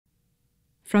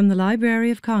From the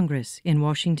Library of Congress in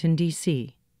Washington,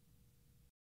 D.C.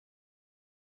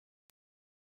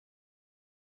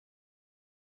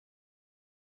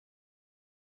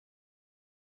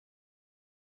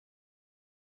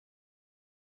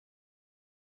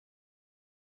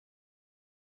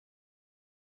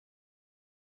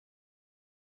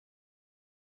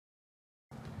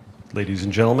 Ladies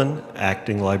and gentlemen,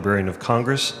 Acting Librarian of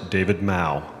Congress, David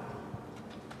Mao.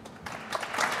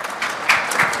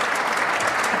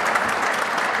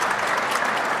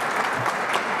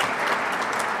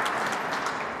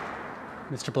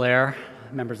 Mr. Blair,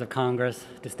 members of Congress,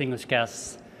 distinguished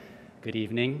guests, good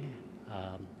evening.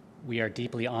 We are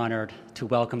deeply honored to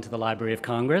welcome to the Library of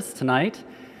Congress tonight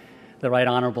the Right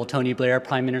Honorable Tony Blair,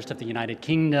 Prime Minister of the United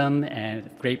Kingdom and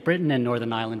Great Britain and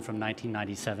Northern Ireland from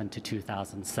 1997 to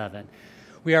 2007.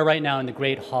 We are right now in the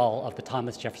Great Hall of the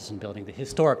Thomas Jefferson Building, the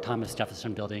historic Thomas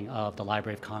Jefferson Building of the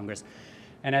Library of Congress.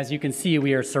 And as you can see,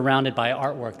 we are surrounded by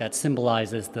artwork that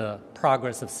symbolizes the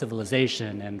progress of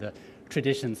civilization and the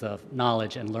traditions of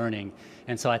knowledge and learning.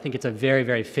 And so I think it's a very,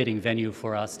 very fitting venue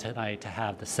for us tonight to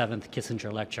have the 7th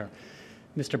Kissinger Lecture.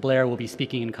 Mr. Blair will be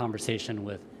speaking in conversation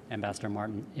with Ambassador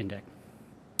Martin Indyk.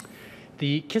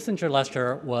 The Kissinger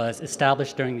Lecture was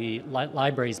established during the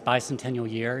library's bicentennial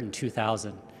year in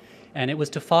 2000, and it was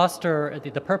to foster,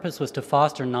 the purpose was to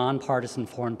foster nonpartisan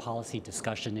foreign policy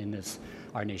discussion in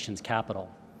our nation's capital.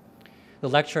 The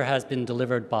lecture has been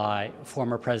delivered by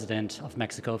former President of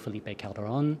Mexico, Felipe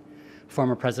Calderón,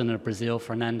 former President of Brazil,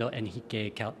 Fernando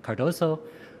Henrique Cardoso,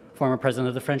 former President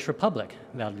of the French Republic,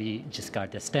 Valéry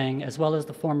Giscard d'Estaing, as well as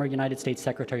the former United States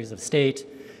Secretaries of State,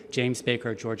 James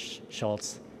Baker, George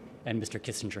Shultz, and Mr.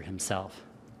 Kissinger himself.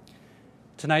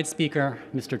 Tonight's speaker,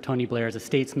 Mr. Tony Blair, is a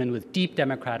statesman with deep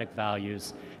democratic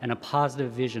values and a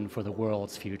positive vision for the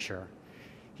world's future.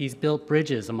 He's built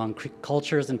bridges among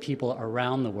cultures and people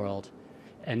around the world,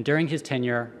 and during his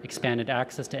tenure, expanded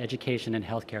access to education and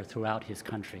healthcare throughout his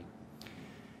country.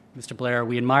 Mr. Blair,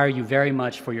 we admire you very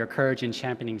much for your courage in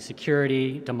championing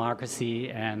security, democracy,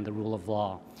 and the rule of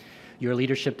law. Your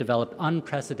leadership developed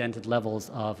unprecedented levels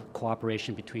of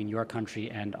cooperation between your country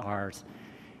and ours.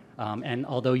 And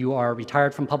although you are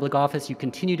retired from public office, you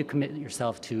continue to commit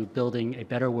yourself to building a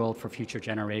better world for future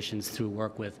generations through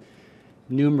work with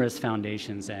numerous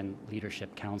foundations and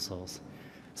leadership councils.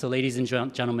 So ladies and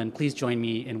gentlemen, please join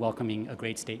me in welcoming a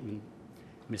great statesman,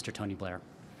 Mr. Tony Blair.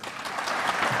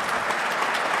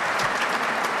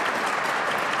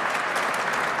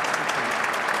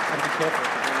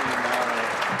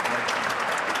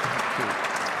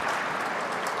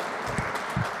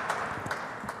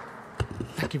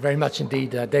 Thank you very much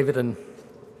indeed, David, and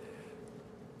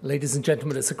ladies and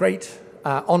gentlemen, it's a great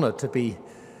honor to be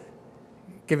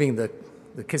giving the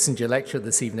Kissinger Lecture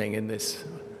this evening in this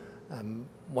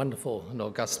wonderful and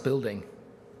august building.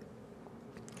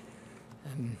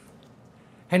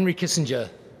 Henry Kissinger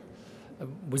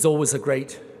was always a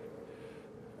great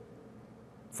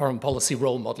foreign policy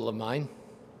role model of mine.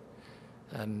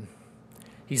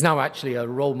 He's now actually a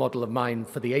role model of mine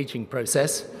for the aging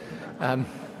process.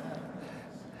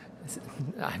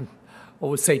 I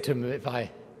always say to him,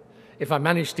 if I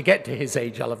manage to get to his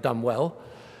age, I'll have done well.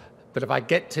 But if I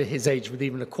get to his age with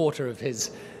even a quarter of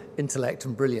his intellect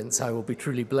and brilliance, I will be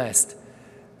truly blessed.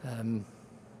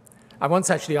 I once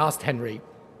actually asked Henry,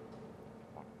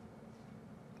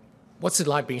 what's it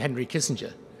like being Henry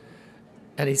Kissinger?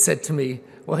 And he said to me,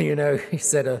 well, you know, he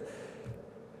said,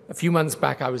 a few months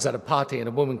back I was at a party and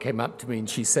a woman came up to me and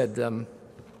she said,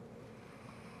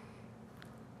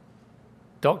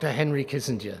 Dr. Henry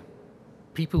Kissinger,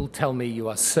 people tell me you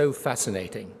are so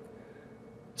fascinating,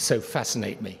 so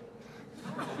fascinate me.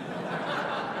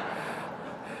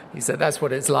 He said, that's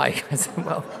what it's like. I said,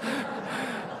 well,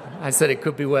 it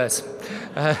could be worse.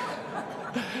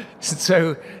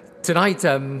 So tonight,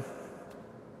 I'm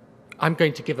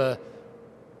going to give a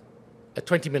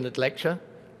 20-minute lecture.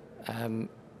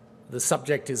 The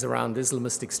subject is around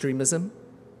Islamist extremism,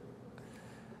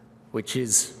 which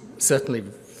is certainly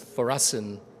for us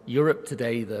in Europe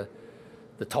today the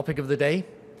topic of the day.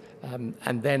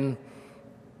 And then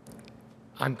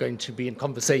I'm going to be in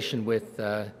conversation with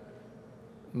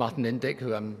Martin Indyk,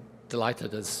 who I'm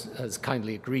delighted has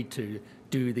kindly agreed to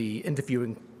do the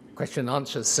interviewing question and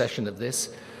answer session of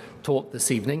this talk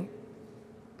this evening.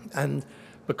 And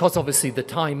because obviously the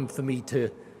time for me to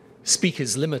speak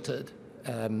is limited,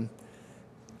 I'm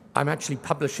actually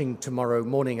publishing tomorrow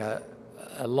morning a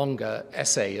longer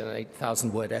essay, an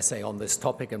 8,000-word essay on this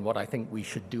topic and what I think we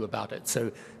should do about it.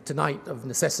 So tonight, of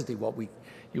necessity, what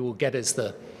you will get is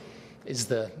the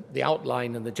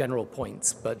outline and the general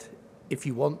points. But if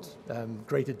you want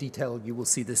greater detail, you will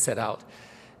see this set out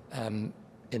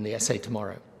in the essay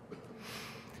tomorrow.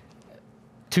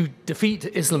 To defeat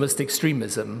Islamist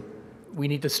extremism, we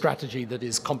need a strategy that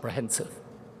is comprehensive.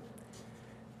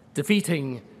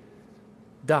 Defeating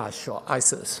Daesh or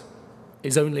ISIS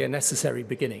is only a necessary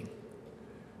beginning,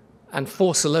 and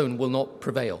force alone will not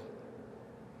prevail.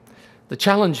 The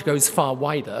challenge goes far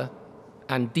wider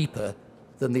and deeper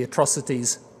than the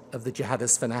atrocities of the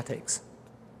jihadist fanatics.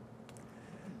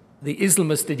 The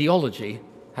Islamist ideology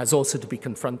has also to be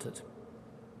confronted.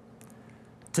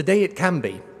 Today it can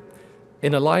be,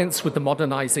 in alliance with the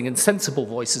modernizing and sensible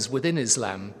voices within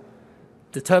Islam,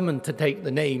 determined to take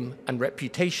the name and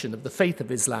reputation of the faith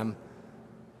of Islam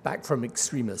back from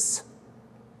extremists.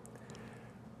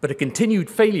 But a continued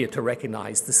failure to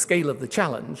recognize the scale of the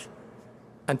challenge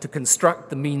and to construct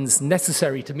the means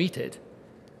necessary to meet it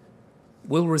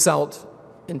will result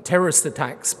in terrorist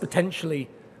attacks potentially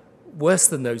worse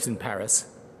than those in Paris,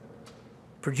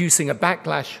 producing a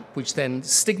backlash which then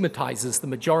stigmatizes the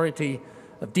majority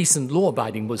of decent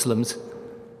law-abiding Muslims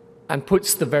and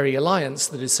puts the very alliance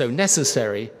that is so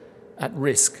necessary at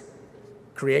risk,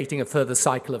 creating a further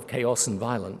cycle of chaos and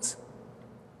violence.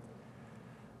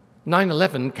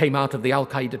 9/11 came out of the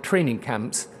Al-Qaeda training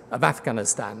camps of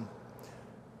Afghanistan,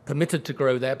 permitted to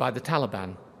grow there by the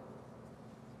Taliban.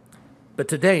 But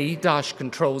today, Daesh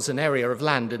controls an area of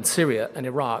land in Syria and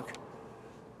Iraq,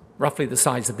 roughly the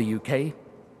size of the UK.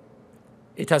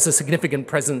 It has a significant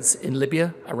presence in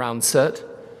Libya, around Sirte.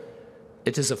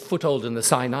 It has a foothold in the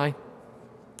Sinai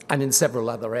and in several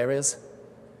other areas.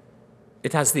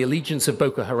 It has the allegiance of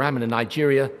Boko Haram in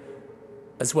Nigeria,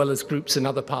 as well as groups in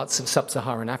other parts of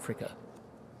sub-Saharan Africa.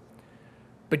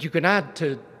 But you can add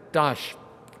to Daesh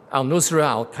al-Nusra,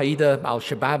 al-Qaeda,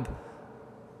 al-Shabaab,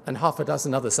 and half a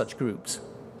dozen other such groups.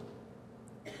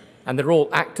 And they're all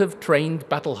active, trained,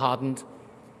 battle-hardened,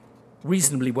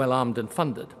 reasonably well-armed and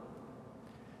funded.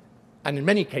 And in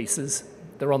many cases,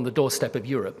 they're on the doorstep of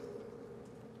Europe.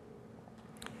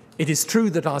 It is true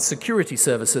that our security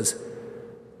services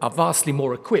are vastly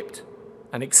more equipped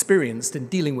and experienced in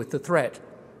dealing with the threat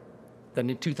than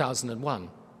in 2001.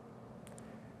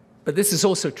 But this is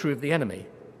also true of the enemy.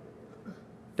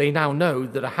 They now know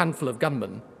that a handful of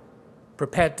gunmen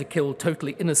prepared to kill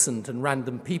totally innocent and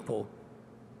random people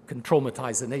can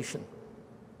traumatize a nation.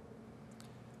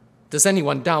 Does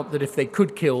anyone doubt that if they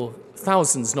could kill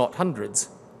thousands, not hundreds,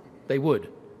 they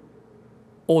would?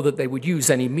 Or that they would use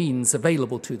any means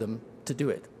available to them to do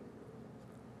it?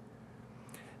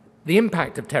 The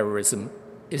impact of terrorism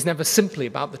is never simply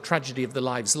about the tragedy of the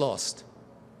lives lost.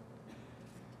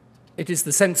 It is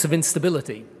the sense of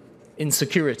instability,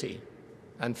 insecurity,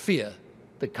 and fear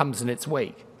that comes in its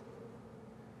wake.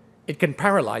 It can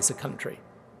paralyze a country.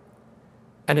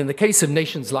 And in the case of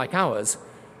nations like ours,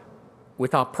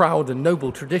 with our proud and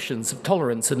noble traditions of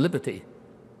tolerance and liberty,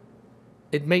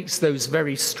 it makes those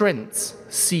very strengths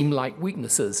seem like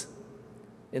weaknesses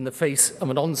in the face of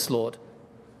an onslaught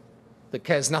that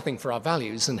cares nothing for our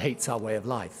values and hates our way of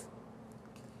life.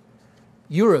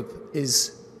 Europe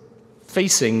is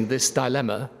facing this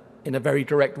dilemma in a very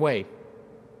direct way.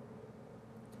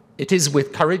 It is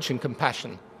with courage and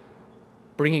compassion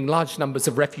bringing large numbers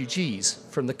of refugees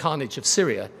from the carnage of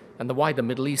Syria and the wider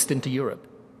Middle East into Europe.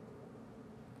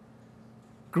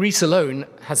 Greece alone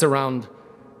has around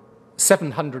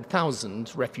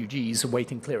 700,000 refugees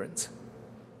awaiting clearance.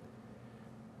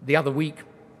 The other week,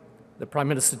 the Prime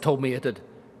Minister told me it had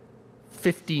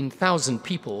 15,000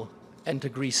 people enter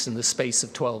Greece in the space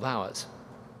of 12 hours.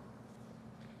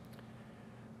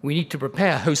 We need to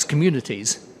prepare host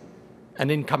communities and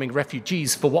incoming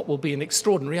refugees for what will be an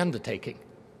extraordinary undertaking.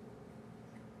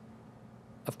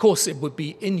 Of course, it would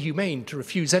be inhumane to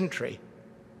refuse entry,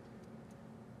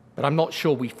 but I'm not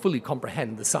sure we fully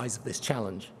comprehend the size of this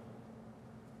challenge.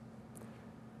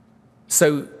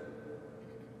 So,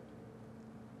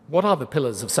 what are the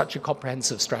pillars of such a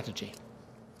comprehensive strategy?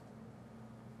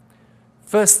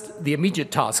 First, the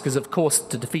immediate task is, of course,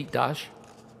 to defeat Daesh.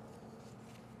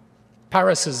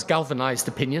 Paris has galvanized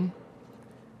opinion,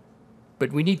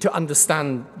 but we need to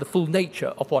understand the full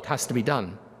nature of what has to be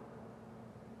done.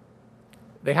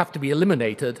 They have to be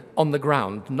eliminated on the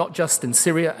ground, not just in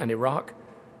Syria and Iraq,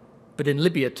 but in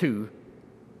Libya too,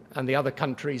 and the other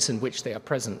countries in which they are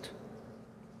present.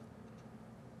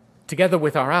 Together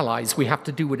with our allies, we have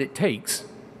to do what it takes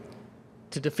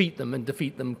to defeat them and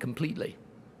defeat them completely.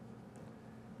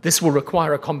 This will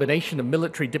require a combination of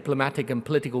military, diplomatic, and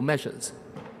political measures.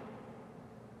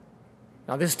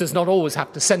 Now, this does not always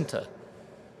have to center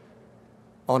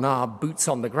on our boots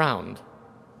on the ground.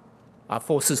 Our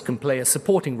forces can play a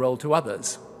supporting role to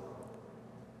others.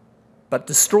 But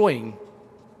destroying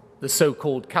the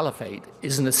so-called caliphate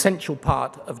is an essential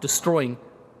part of destroying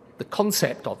the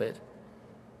concept of it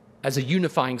as a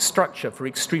unifying structure for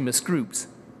extremist groups,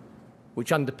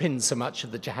 which underpins so much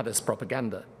of the jihadist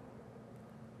propaganda.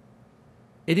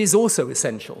 It is also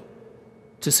essential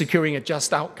to securing a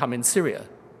just outcome in Syria,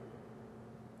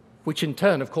 which in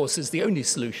turn, of course, is the only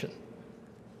solution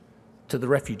to the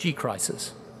refugee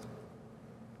crisis.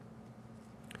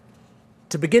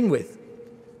 To begin with,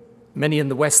 many in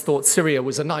the West thought Syria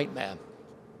was a nightmare,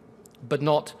 but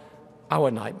not our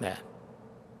nightmare.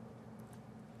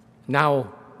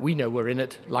 Now we know we're in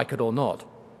it, like it or not.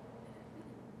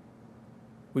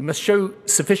 We must show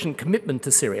sufficient commitment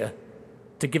to Syria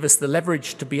to give us the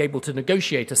leverage to be able to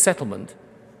negotiate a settlement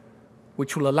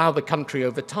which will allow the country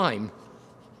over time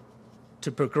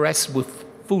to progress with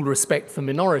full respect for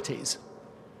minorities,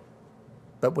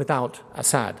 but without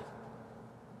Assad.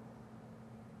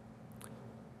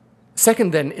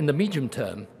 Second, then, in the medium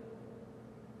term,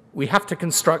 we have to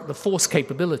construct the force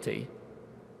capability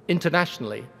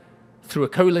internationally through a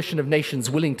coalition of nations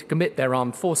willing to commit their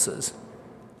armed forces,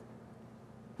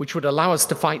 which would allow us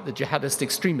to fight the jihadist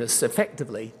extremists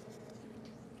effectively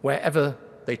wherever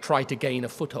they try to gain a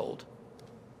foothold.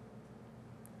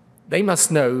 They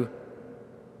must know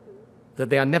that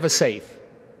they are never safe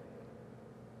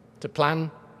to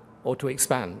plan or to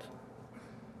expand.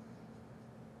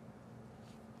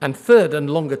 And third, and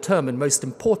longer term, and most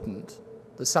important,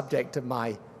 the subject of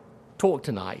my talk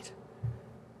tonight,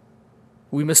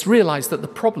 we must realize that the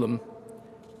problem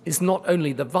is not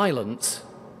only the violence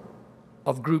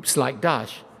of groups like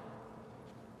Daesh,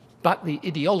 but the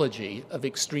ideology of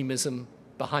extremism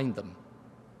behind them.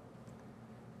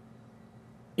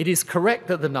 It is correct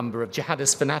that the number of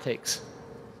jihadist fanatics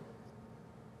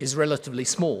is relatively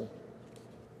small,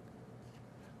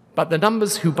 but the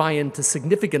numbers who buy into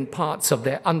significant parts of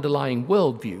their underlying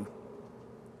worldview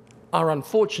are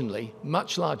unfortunately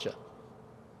much larger.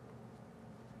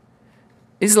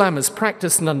 Islam, as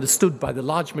practiced and understood by the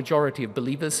large majority of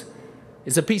believers,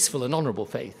 is a peaceful and honorable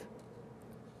faith.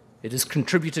 It has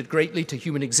contributed greatly to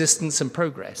human existence and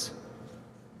progress.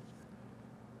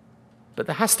 But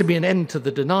there has to be an end to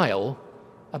the denial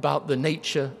about the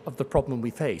nature of the problem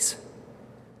we face.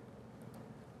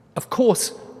 Of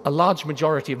course, a large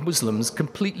majority of Muslims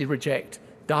completely reject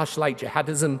Daesh-like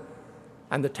jihadism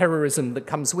and the terrorism that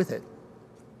comes with it.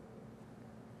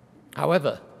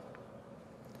 However,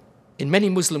 in many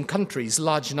Muslim countries,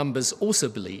 large numbers also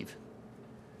believe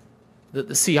that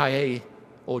the CIA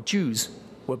or Jews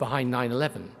were behind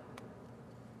 9/11.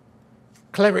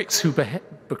 Clerics who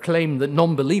proclaim that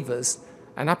non-believers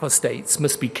and apostates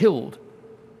must be killed,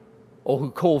 or who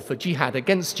call for jihad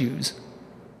against Jews,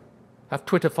 have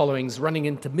Twitter followings running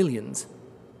into millions.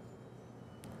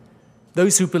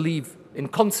 Those who believe in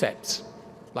concepts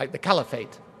like the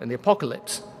caliphate and the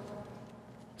apocalypse,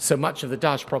 so much of the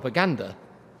Daesh propaganda,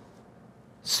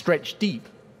 stretch deep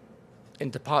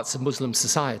into parts of Muslim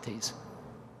societies.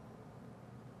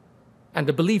 And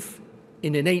the belief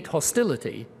in innate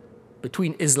hostility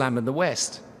between Islam and the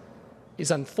West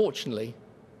is unfortunately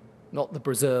not the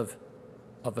preserve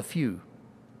of a few.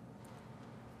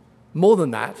 More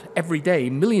than that, every day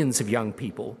millions of young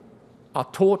people are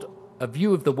taught a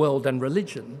view of the world and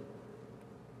religion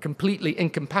completely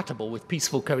incompatible with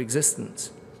peaceful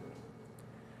coexistence.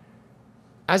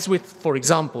 As with, for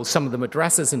example, some of the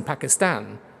madrasas in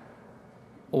Pakistan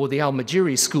or the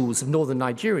Al-Majiri schools of northern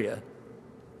Nigeria,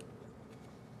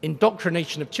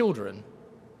 indoctrination of children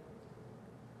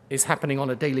is happening on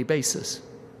a daily basis.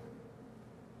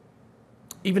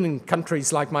 Even in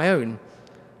countries like my own,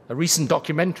 a recent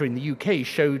documentary in the UK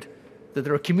showed that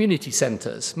there are community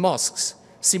centers, mosques,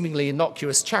 seemingly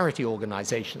innocuous charity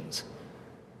organizations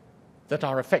that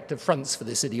are effective fronts for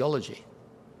this ideology.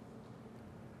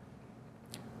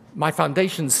 My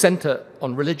foundation's Center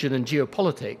on Religion and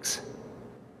Geopolitics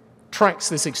tracks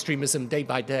this extremism day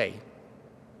by day.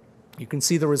 You can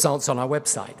see the results on our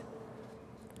website.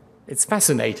 It's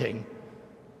fascinating,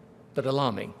 but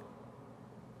alarming.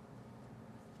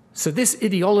 So this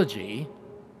ideology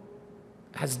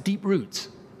has deep roots,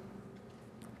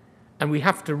 and we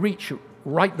have to reach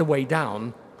right the way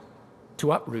down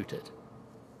to uproot it.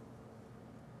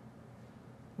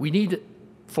 We need,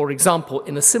 for example,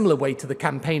 in a similar way to the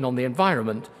campaign on the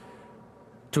environment,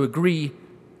 to agree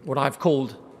what I've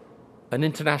called an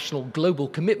international global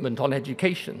commitment on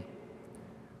education,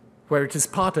 where it is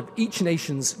part of each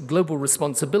nation's global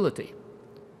responsibility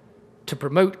to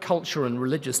promote culture and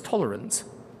religious tolerance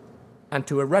and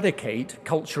to eradicate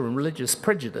culture and religious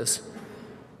prejudice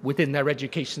within their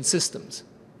education systems,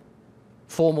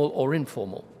 formal or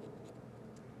informal.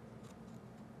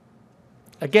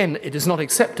 Again, it is not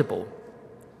acceptable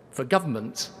for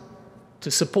governments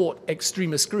to support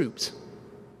extremist groups,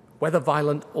 whether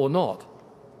violent or not,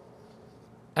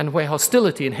 and where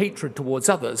hostility and hatred towards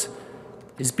others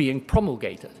is being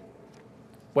promulgated,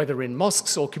 whether in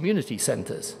mosques or community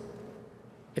centers,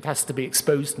 it has to be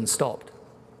exposed and stopped.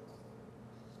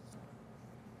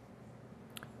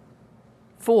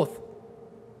 Fourth,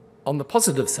 on the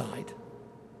positive side,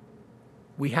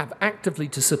 we have actively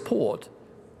to support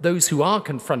those who are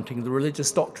confronting the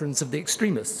religious doctrines of the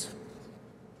extremists.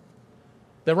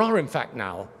 There are, in fact,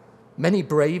 now many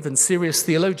brave and serious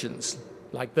theologians,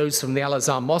 like those from the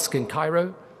Al-Azhar Mosque in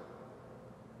Cairo,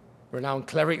 renowned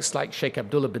clerics like Sheikh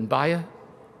Abdullah bin Bayyah,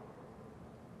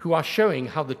 who are showing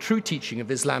how the true teaching of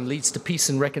Islam leads to peace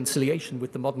and reconciliation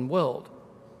with the modern world.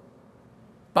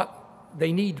 But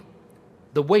they need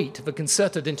the weight of a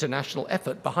concerted international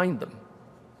effort behind them.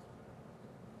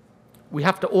 We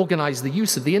have to organize the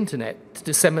use of the internet to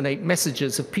disseminate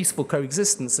messages of peaceful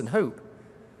coexistence and hope.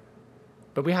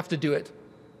 But we have to do it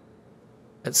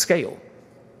at scale.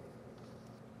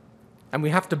 And we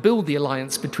have to build the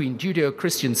alliance between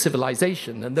Judeo-Christian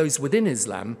civilization and those within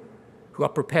Islam who are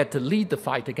prepared to lead the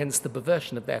fight against the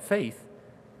perversion of their faith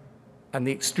and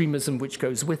the extremism which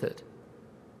goes with it.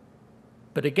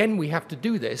 But again, we have to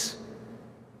do this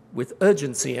with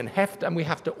urgency and heft, and we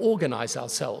have to organize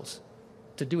ourselves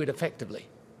to do it effectively.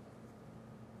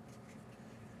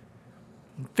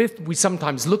 Fifth, we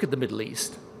sometimes look at the Middle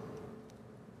East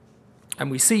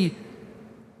and we see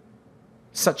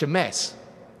such a mess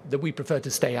that we prefer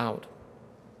to stay out.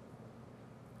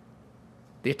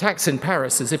 The attacks in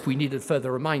Paris, as if we needed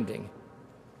further reminding,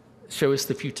 show us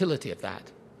the futility of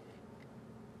that.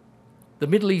 The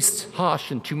Middle East's harsh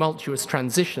and tumultuous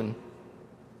transition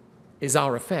is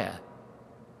our affair,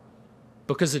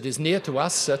 because it is near to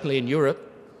us, certainly in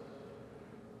Europe,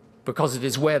 because it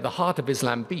is where the heart of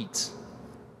Islam beats,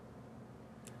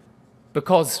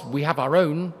 because we have our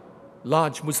own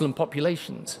large Muslim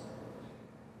populations,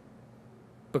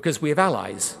 because we have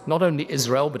allies, not only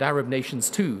Israel, but Arab nations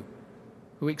too,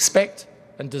 who expect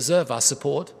and deserve our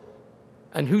support,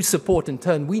 and whose support in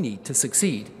turn we need to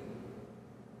succeed.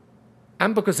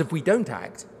 And because if we don't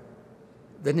act,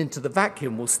 then into the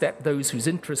vacuum will step those whose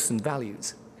interests and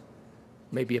values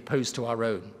may be opposed to our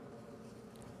own.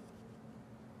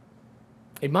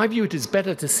 In my view, it is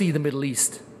better to see the Middle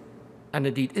East, and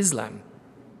indeed Islam,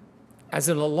 as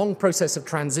in a long process of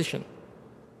transition.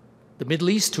 The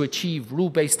Middle East to achieve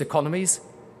rule-based economies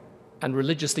and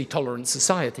religiously tolerant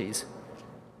societies,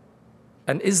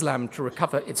 and Islam to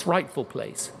recover its rightful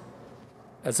place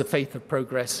as a faith of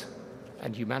progress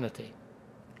and humanity.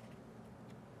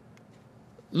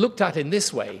 Looked at in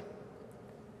this way,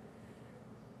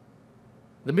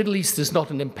 the Middle East is not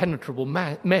an impenetrable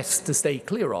mess to stay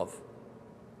clear of,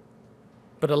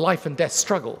 but a life and death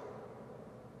struggle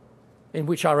in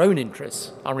which our own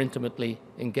interests are intimately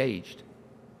engaged.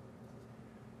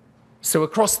 So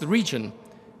across the region,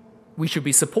 we should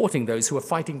be supporting those who are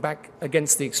fighting back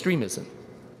against the extremism.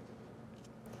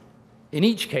 In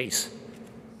each case,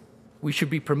 we should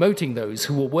be promoting those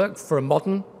who will work for a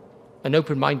modern and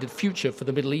open-minded future for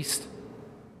the Middle East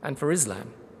and for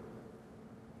Islam.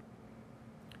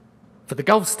 For the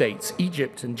Gulf states,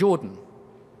 Egypt and Jordan,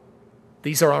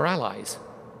 these are our allies.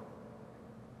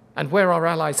 And where our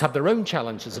allies have their own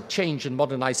challenges of change and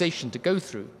modernization to go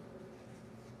through,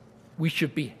 we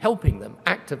should be helping them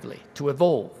actively to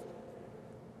evolve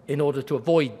in order to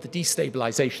avoid the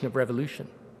destabilization of revolution.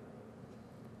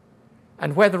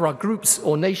 And where there are groups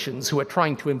or nations who are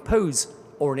trying to impose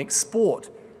or export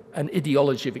an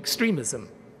ideology of extremism,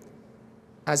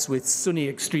 as with Sunni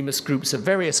extremist groups of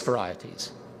various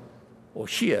varieties, or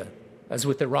Shia, as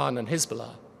with Iran and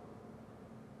Hezbollah,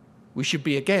 we should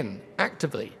be again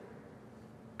actively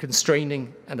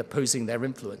constraining and opposing their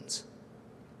influence.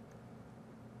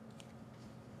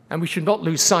 And we should not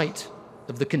lose sight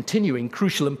of the continuing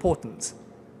crucial importance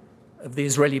of the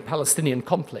Israeli-Palestinian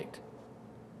conflict.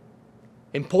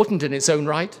 Important in its own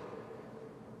right,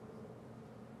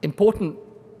 important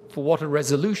for what a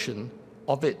resolution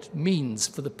of it means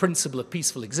for the principle of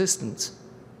peaceful existence,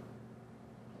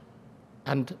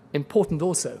 and important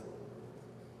also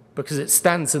because it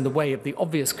stands in the way of the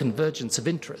obvious convergence of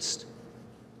interest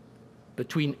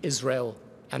between Israel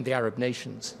and the Arab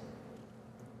nations.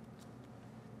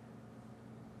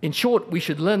 In short, we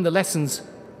should learn the lessons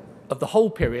of the whole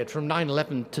period from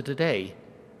 9/11 to today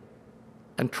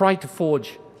and try to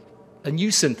forge a new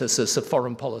synthesis of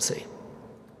foreign policy,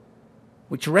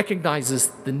 which recognizes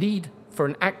the need for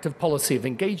an active policy of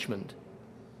engagement,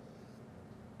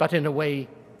 but in a way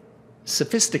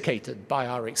sophisticated by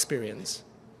our experience,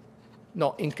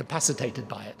 not incapacitated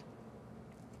by it.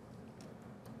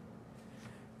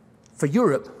 For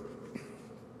Europe,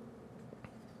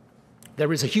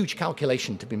 there is a huge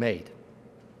calculation to be made.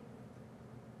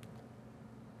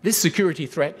 This security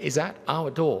threat is at our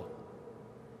door.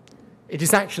 It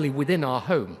is actually within our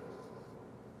home.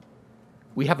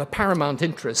 We have a paramount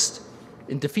interest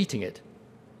in defeating it,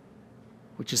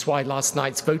 which is why last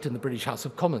night's vote in the British House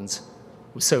of Commons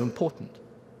was so important.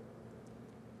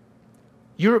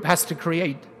 Europe has to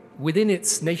create within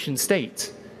its nation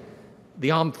states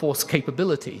the armed force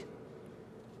capability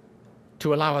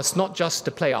to allow us not just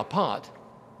to play our part,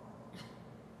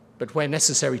 but where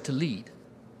necessary to lead.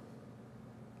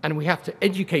 And we have to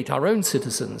educate our own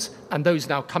citizens and those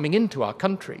now coming into our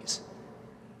countries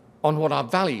on what our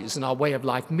values and our way of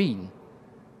life mean,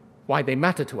 why they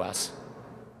matter to us,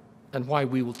 and why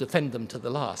we will defend them to the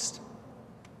last.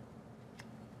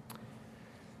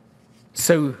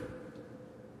 So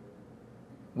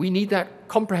we need that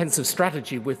comprehensive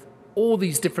strategy with all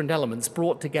these different elements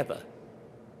brought together.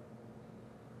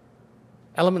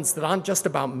 Elements that aren't just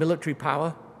about military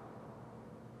power,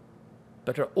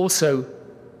 but are also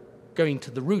going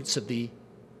to the roots of the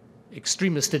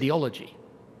extremist ideology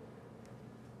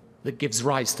that gives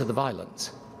rise to the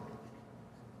violence.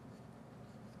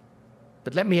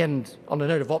 But let me end on a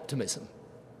note of optimism.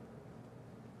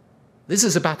 This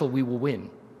is a battle we will win.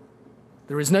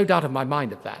 There is no doubt in my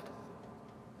mind of that.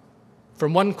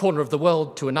 From one corner of the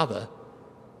world to another,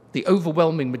 the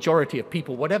overwhelming majority of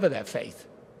people, whatever their faith,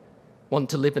 want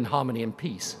to live in harmony and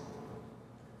peace.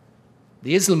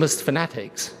 The Islamist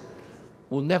fanatics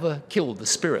will never kill the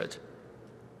spirit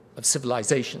of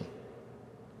civilization.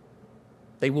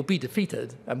 They will be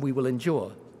defeated, and we will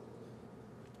endure.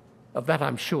 Of that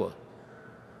I'm sure.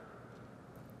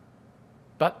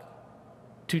 But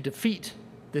to defeat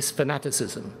this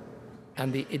fanaticism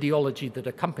and the ideology that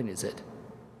accompanies it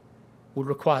will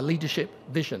require leadership,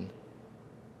 vision,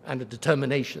 and a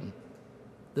determination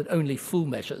that only full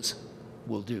measures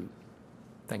will do.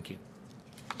 Thank you.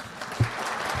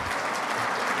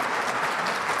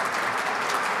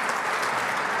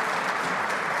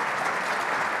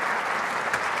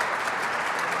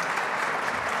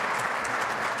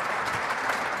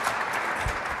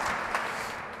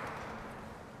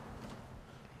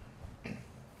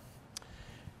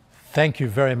 Thank you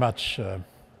very much,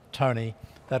 Tony.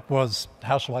 That was,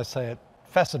 how shall I say it,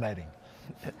 fascinating.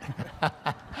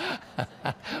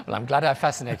 Well, I'm glad I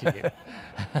fascinated you.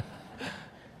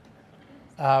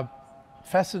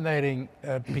 Fascinating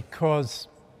because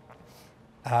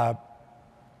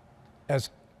as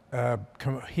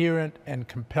coherent and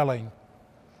compelling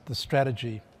the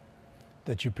strategy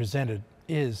that you presented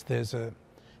is, there's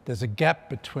a gap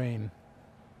between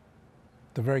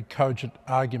the very cogent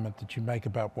argument that you make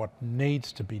about what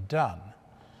needs to be done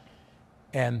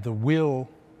and the will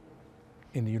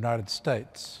in the United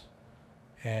States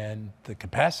and the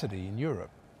capacity in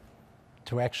Europe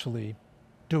to actually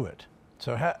do it.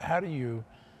 So how do you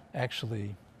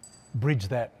actually bridge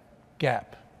that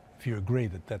gap, if you agree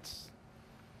that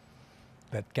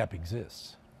that gap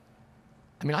exists?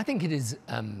 I mean, I think it is,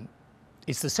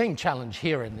 it's the same challenge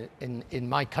here in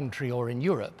my country or in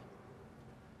Europe.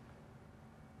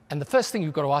 And the first thing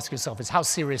you've got to ask yourself is, how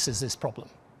serious is this problem?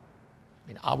 I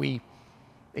mean, are we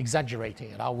exaggerating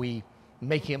it? Are we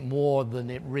making it more than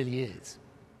it really is?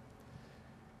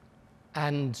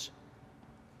 And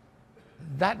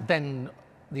that then,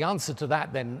 the answer to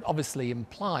that then obviously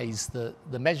implies the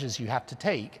measures you have to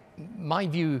take. My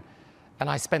view, and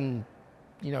I spent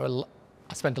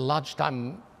a large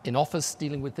time in office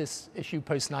dealing with this issue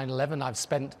post 9/11. I've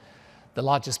spent the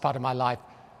largest part of my life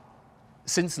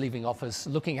since leaving office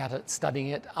looking at it, studying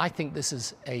it. I think this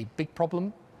is a big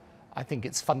problem. I think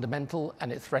it's fundamental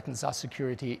and it threatens our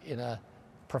security in a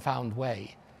profound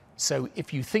way. So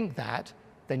if you think that,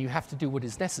 then you have to do what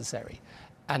is necessary.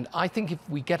 And I think if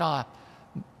we get our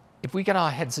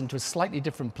heads into a slightly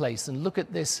different place and look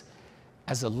at this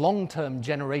as a long-term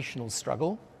generational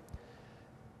struggle,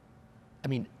 I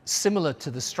mean, similar to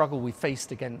the struggle we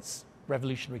faced against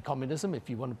revolutionary communism, if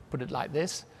you want to put it like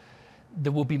this,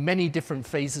 there will be many different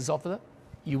phases of it.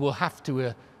 You will have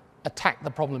to attack the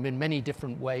problem in many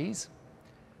different ways.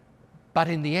 But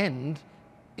in the end,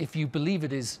 if you believe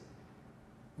it is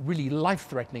really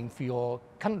life-threatening for your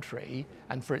country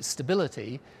and for its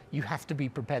stability, you have to be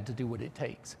prepared to do what it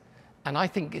takes. And I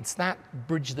think it's that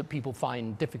bridge that people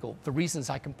find difficult, for reasons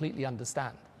I completely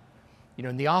understand. You know,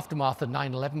 in the aftermath of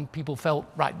 9/11, people felt,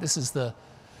 right, this is the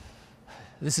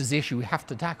issue we have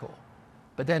to tackle.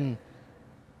 But then,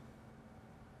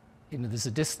 you know, there's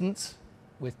a distance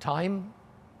with time.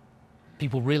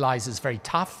 People realize it's very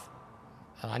tough.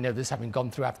 And I know this having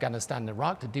gone through Afghanistan and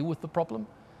Iraq to deal with the problem.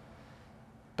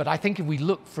 But I think if we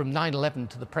look from 9/11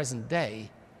 to the present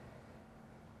day,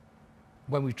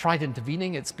 when we've tried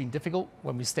intervening, it's been difficult.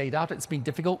 When we stayed out, it's been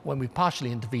difficult. When we've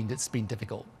partially intervened, it's been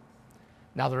difficult.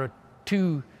 Now, there are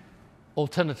two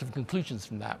alternative conclusions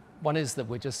from that. One is that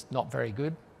we're just not very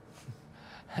good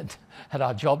at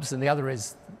our jobs, and the other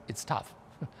is it's tough,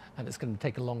 and it's going to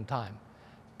take a long time.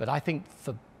 But I think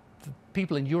for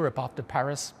people in Europe after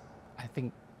Paris, I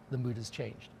think the mood has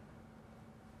changed.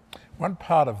 One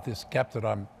part of this gap that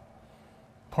I'm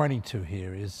pointing to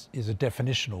here is a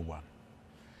definitional one.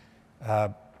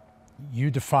 You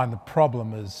define the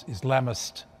problem as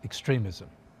Islamist extremism.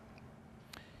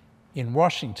 In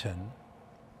Washington,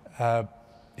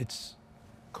 it's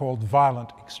called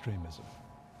violent extremism.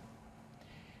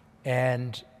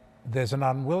 And there's an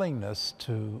unwillingness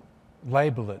to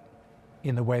label it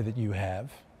in the way that you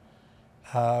have,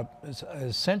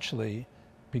 essentially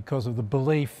because of the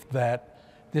belief that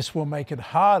this will make it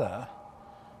harder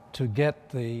to get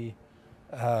the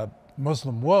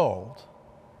Muslim world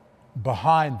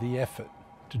behind the effort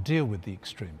to deal with the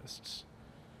extremists.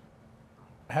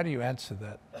 How do you answer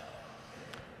that?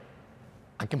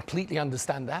 I completely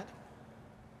understand that.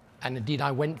 And indeed,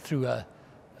 I went through a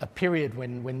period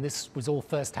when this was all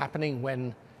first happening,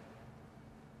 when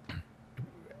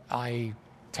I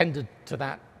tended to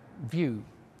that view.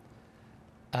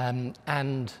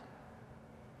 And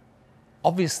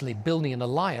obviously, building an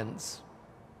alliance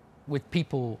with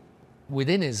people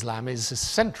within Islam is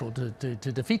central to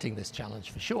defeating this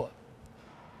challenge, for sure.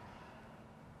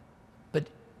 But,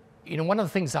 you know, one of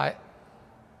the things I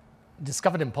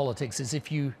discovered in politics is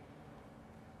if you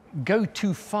go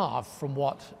too far from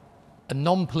what a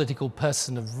non-political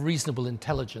person of reasonable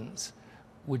intelligence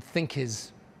would think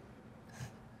is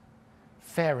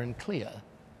fair and clear,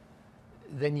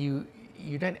 then you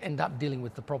don't end up dealing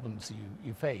with the problems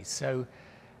you face. So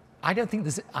I don't think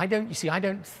I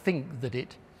don't think that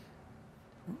it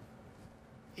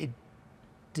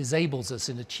disables us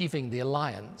in achieving the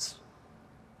alliance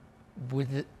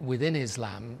within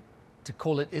Islam to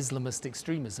call it Islamist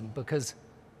extremism, because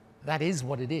that is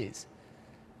what it is.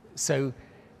 So,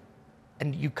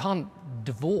 and you can't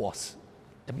divorce.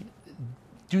 I mean,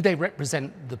 do they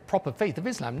represent the proper faith of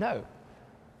Islam? No.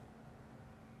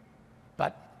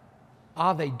 But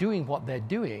are they doing what they're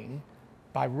doing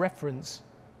by reference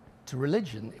to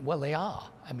religion? Well, they are.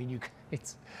 I mean,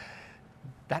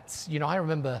 I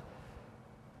remember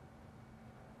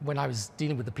when I was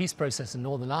dealing with the peace process in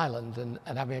Northern Ireland and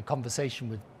having a conversation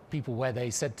with people where they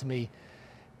said to me,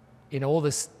 you know, all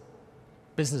this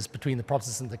business between the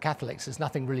Protestants and the Catholics has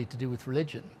nothing really to do with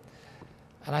religion.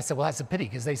 And I said, well, that's a pity,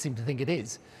 because they seem to think it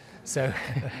is. So,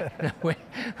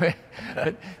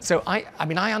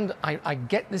 I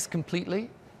get this completely,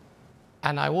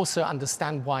 and I also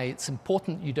understand why it's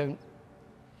important you don't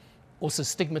also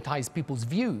stigmatize people's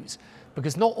views,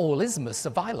 because not all Islamists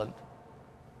are violent.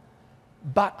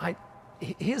 But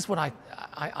here's what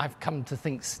I've come to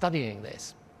think studying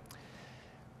this.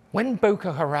 When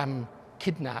Boko Haram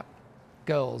kidnap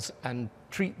girls and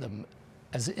treat them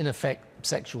as, in effect,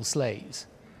 sexual slaves,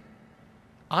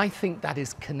 I think that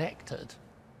is connected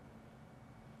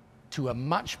to a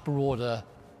much broader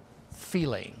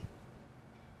feeling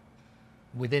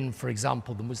within, for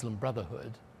example, the Muslim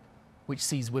Brotherhood, which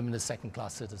sees women as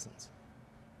second-class citizens.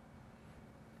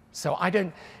 So I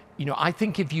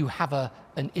think if you have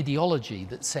an ideology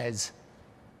that says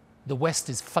the West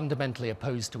is fundamentally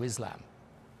opposed to Islam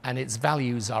and its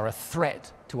values are a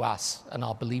threat to us and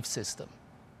our belief system,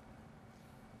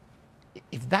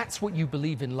 if that's what you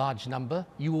believe in large number,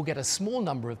 you will get a small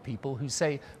number of people who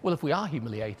say, well, if we are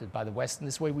humiliated by the West in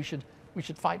this way, we should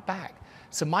fight back.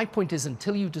 So my point is,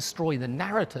 until you destroy the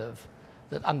narrative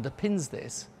that underpins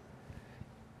this,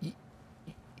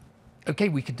 okay,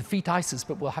 we could defeat ISIS,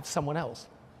 but we'll have someone else.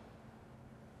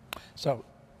 So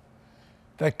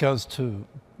that goes to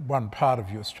one part of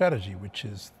your strategy, which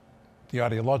is the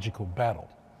ideological battle.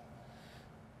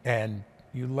 And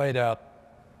you laid out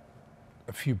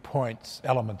a few points,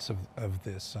 elements of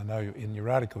this. I know in your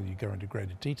article you go into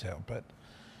greater detail, but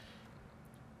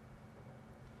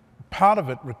part of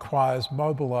it requires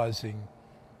mobilizing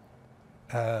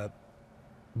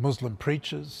Muslim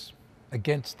preachers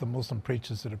against the Muslim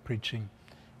preachers that are preaching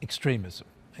extremism.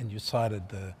 And you cited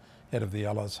the head of the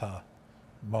Al-Azhar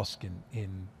mosque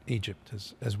in Egypt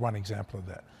as one example of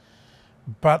that.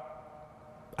 But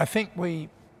I think we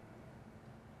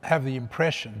have the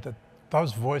impression that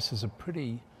those voices are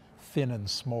pretty thin and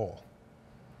small.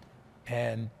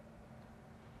 And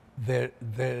there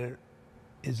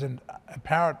is it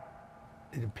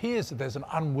appears that there's an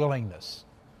unwillingness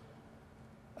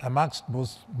amongst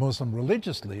Muslim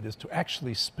religious leaders to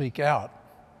actually speak out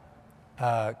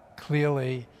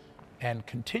clearly and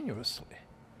continuously.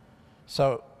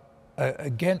 So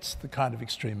against the kind of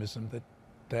extremism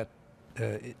that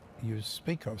you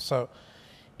speak of. So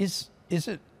is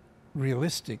it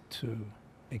realistic to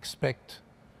expect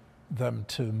them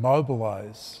to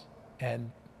mobilize,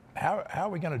 and how are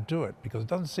we going to do it? Because it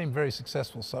doesn't seem very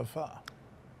successful so far.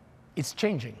 It's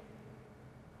changing.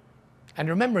 And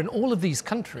remember, in all of these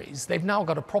countries, they've now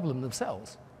got a problem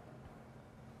themselves.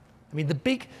 I mean, the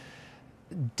big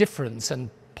difference and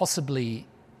possibly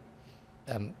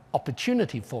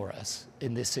opportunity for us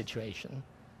in this situation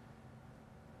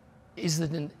is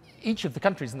that in each of the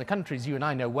countries, and the countries you and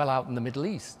I know well out in the Middle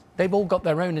East, they've all got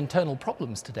their own internal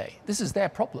problems today. This is their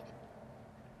problem.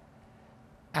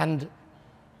 And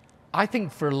I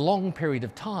think for a long period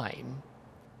of time,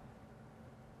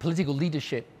 political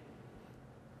leadership,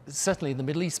 certainly in the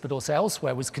Middle East, but also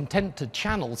elsewhere, was content to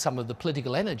channel some of the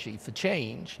political energy for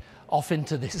change off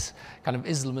into this kind of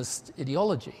Islamist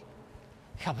ideology.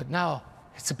 Yeah, but now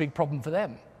it's a big problem for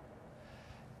them.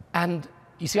 And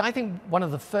you see, I think one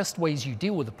of the first ways you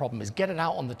deal with the problem is get it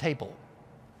out on the table.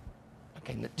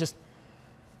 Okay, just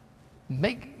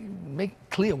make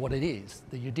clear what it is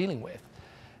that you're dealing with.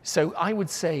 So I would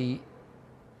say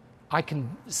I can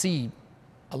see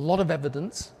a lot of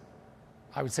evidence,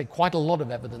 I would say quite a lot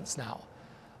of evidence now,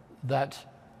 that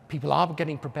people are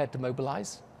getting prepared to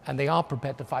mobilize and they are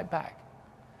prepared to fight back.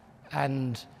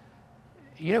 And,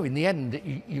 you know, in the end,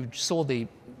 you saw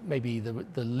maybe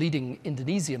the leading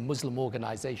Indonesian Muslim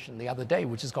organization the other day,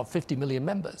 which has got 50 million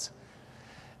members,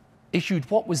 issued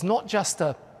what was not just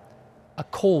a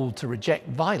call to reject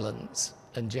violence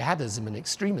and jihadism and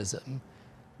extremism,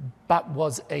 but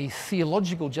was a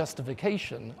theological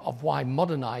justification of why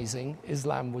modernizing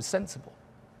Islam was sensible.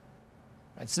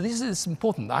 Right? So this is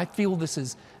important. I feel this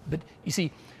is, but you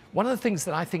see, one of the things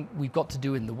that I think we've got to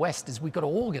do in the West is we've got to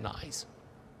organize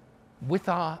with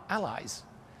our allies.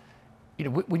 You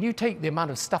know, when you take the amount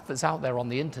of stuff that's out there on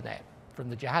the internet from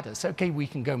the jihadists, okay, we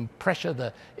can go and pressure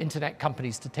the internet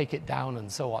companies to take it down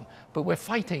and so on, but we're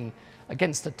fighting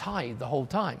against the tide the whole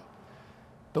time.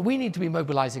 But we need to be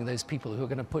mobilizing those people who are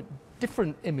going to put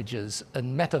different images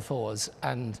and metaphors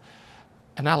and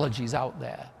analogies out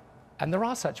there. And there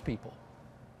are such people.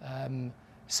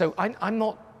 So I'm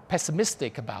not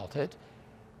pessimistic about it.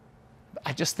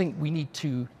 I just think we need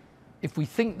to, if we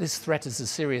think this threat is as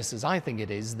serious as I think it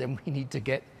is, then we need to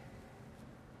get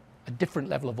a different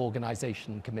level of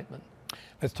organization and commitment.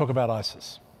 Let's talk about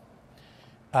ISIS.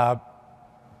 Part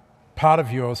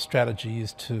of your strategy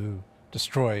is to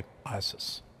destroy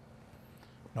ISIS.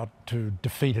 Not to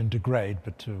defeat and degrade,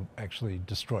 but to actually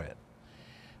destroy it.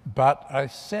 But I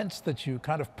sense that you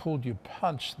kind of pulled your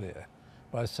punch there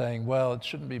by saying, well, it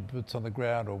shouldn't be boots on the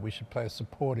ground, or we should play a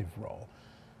supportive role.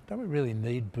 Don't we really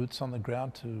need boots on the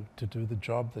ground to do the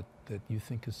job that you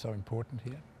think is so important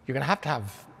here? You're going to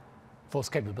have force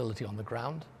capability on the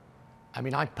ground. I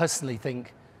mean, I personally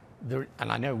think,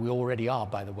 and I know we already are,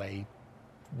 by the way,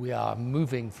 we are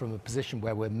moving from a position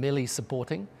where we're merely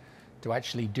supporting to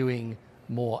actually doing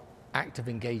more active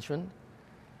engagement.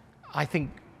 I think,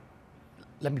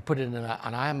 let me put it in,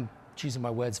 and I am choosing my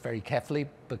words very carefully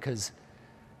because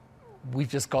we've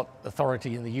just got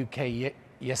authority in the UK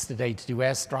yesterday to do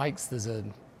airstrikes. There's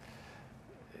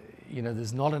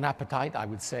not an appetite, I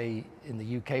would say, in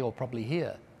the UK or probably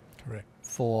here. Correct.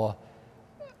 For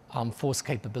armed force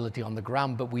capability on the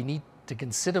ground, but we need to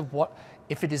consider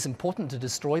if it is important to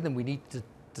destroy them, we need to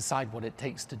decide what it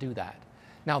takes to do that.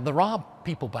 Now, there are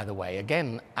people, by the way,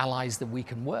 again, allies that we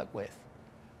can work with,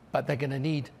 but they're going to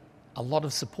need a lot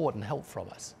of support and help from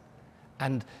us.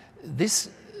 And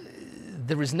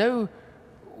there is no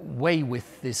way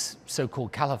with this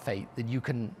so-called caliphate that you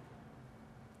can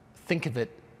think of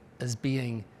it as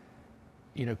being,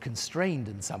 constrained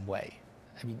in some way.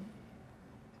 I mean,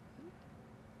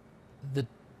 the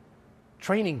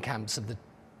training camps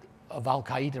of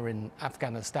Al-Qaeda in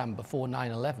Afghanistan before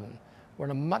 9/11 were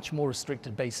on a much more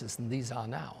restricted basis than these are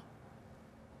now.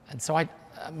 And so I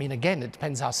mean, again, it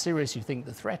depends how serious you think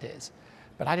the threat is,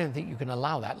 but I don't think you can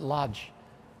allow that large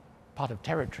part of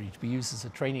territory to be used as a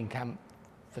training camp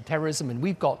for terrorism. And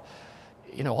we've got,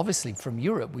 obviously from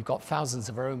Europe, we've got thousands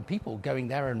of our own people going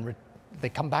there, and they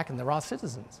come back and they're our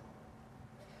citizens.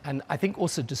 And I think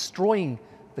also destroying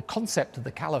the concept of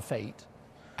the caliphate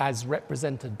as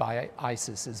represented by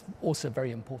ISIS is also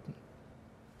very important.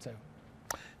 So,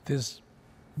 there's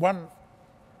one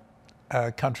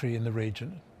country in the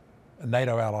region, a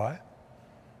NATO ally,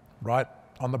 right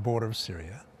on the border of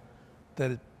Syria,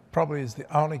 that it probably is the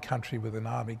only country with an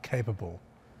army capable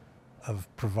of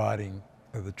providing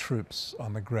the troops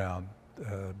on the ground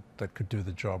that could do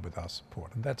the job with our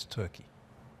support, and that's Turkey.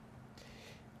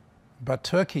 But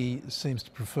Turkey seems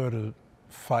to prefer to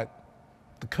fight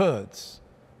the Kurds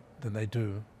than they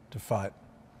do to fight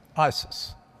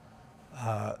ISIS.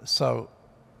 So,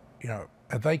 you know,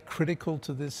 are they critical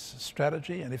to this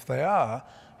strategy? And if they are,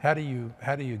 how do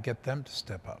you get them to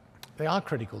step up? They are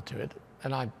critical to it,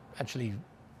 and I actually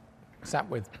sat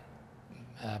with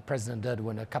President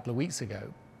Erdogan a couple of weeks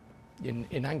ago in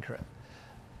Ankara.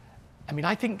 I mean,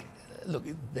 I think, look,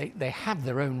 they have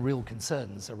their own real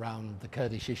concerns around the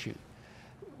Kurdish issue,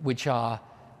 which are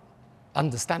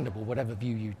understandable, whatever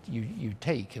view you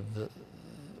take of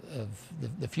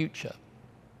the future.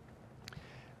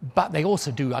 But they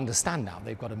also do understand now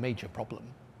they've got a major problem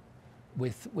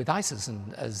with ISIS,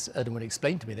 and as Erdogan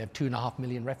explained to me, they have 2.5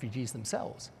 million refugees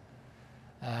themselves.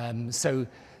 So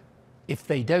if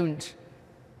they don't,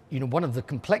 you know, one of the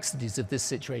complexities of this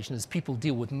situation is people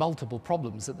deal with multiple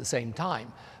problems at the same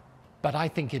time. But I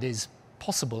think it is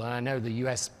possible, and I know the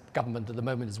US government at the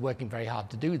moment is working very hard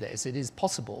to do this, it is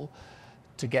possible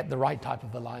to get the right type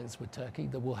of alliance with Turkey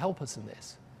that will help us in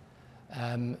this.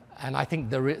 And I think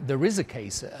there is a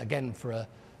case, again, for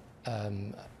a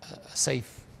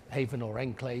safe haven or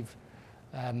enclave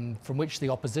from which the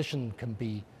opposition can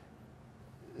be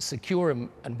secure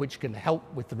and which can help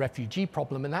with the refugee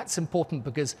problem. And that's important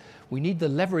because we need the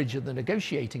leverage at the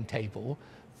negotiating table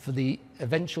for the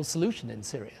eventual solution in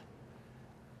Syria.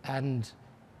 And,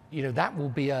 you know, that will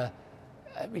be I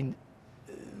mean,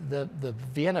 the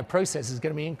Vienna process is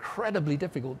going to be incredibly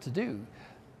difficult to do.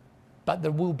 But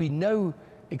there will be no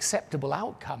acceptable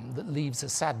outcome that leaves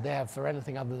Assad there for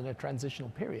anything other than a transitional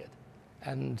period.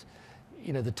 And,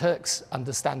 you know, the Turks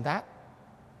understand that.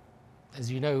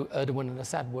 As you know, Erdogan and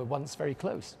Assad were once very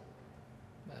close.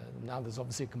 Now there's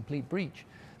obviously a complete breach.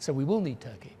 So we will need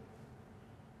Turkey.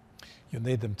 You'll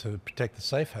need them to protect the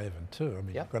safe haven too. I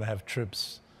mean, Yep. You've got to have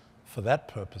troops for that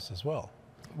purpose as well.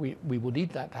 We will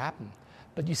need that to happen.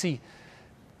 But you see,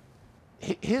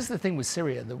 here's the thing with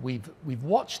Syria that we've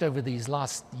watched over these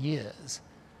last years.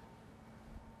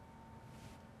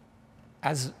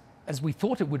 As we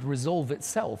thought it would resolve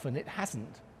itself, and it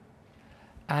hasn't.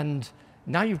 And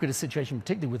now you've got a situation,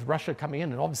 particularly with Russia coming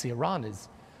in, and obviously Iran is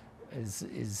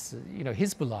you know,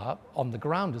 Hezbollah on the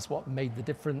ground is what made the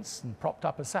difference and propped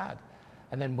up Assad.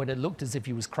 And then when it looked as if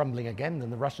he was crumbling again, then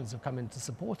the Russians have come in to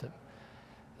support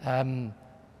him.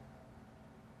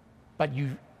 But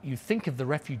you think of the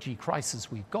refugee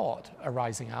crisis we've got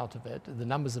arising out of it, the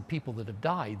numbers of people that have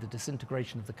died, the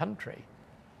disintegration of the country.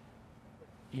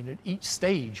 You know, at each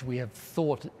stage we have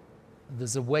thought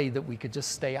there's a way that we could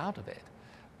just stay out of it.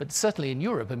 But certainly in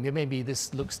Europe, and maybe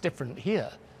this looks different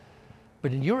here,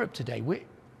 but in Europe today,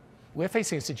 we're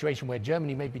facing a situation where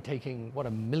Germany may be taking,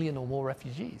 1 million or more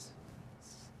refugees.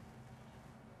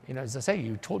 You know, as I say,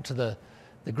 you talk to the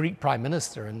Greek Prime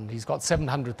Minister, and he's got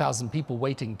 700,000 people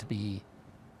waiting to be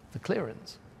for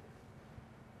clearance.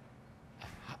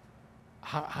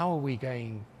 How are we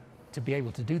going to be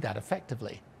able to do that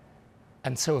effectively?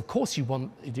 And so, of course,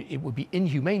 it would be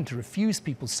inhumane to refuse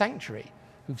people sanctuary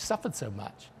who've suffered so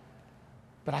much.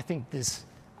 But I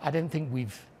don't think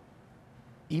we've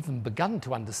even begun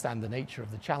to understand the nature of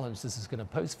the challenge this is going to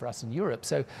pose for us in Europe.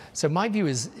 So my view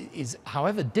is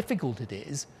however difficult it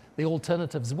is, the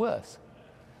alternative's worse.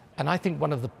 And I think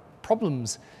one of the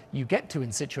problems you get to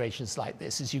in situations like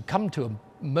this is you come to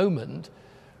a moment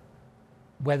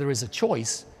where there is a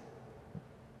choice,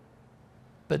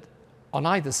 but on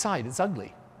either side it's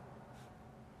ugly.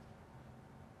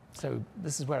 So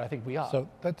this is where I think we are. So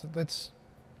let's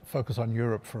focus on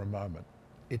Europe for a moment.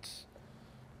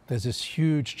 There's this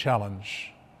huge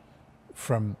challenge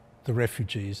from the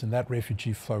refugees, and that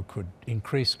refugee flow could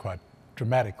increase quite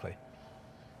dramatically.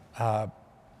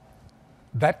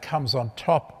 That comes on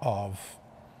top of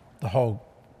the whole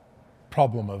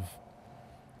problem of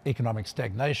economic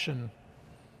stagnation,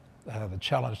 the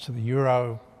challenge to the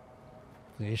euro,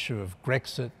 the issue of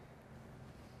Brexit,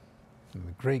 and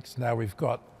the Greeks. Now we've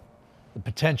got the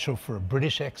potential for a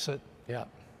British exit. Yeah.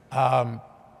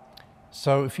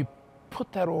 So if you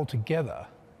put that all together,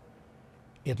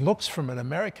 it looks from an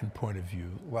American point of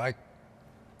view like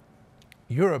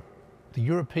Europe, the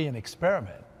European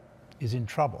experiment, is in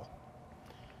trouble.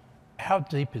 How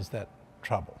deep is that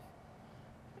trouble?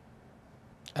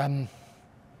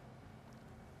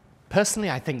 Personally,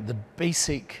 I think the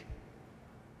basic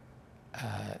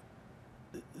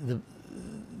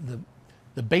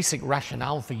the basic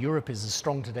rationale for Europe is as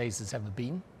strong today as it's ever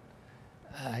been.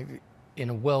 In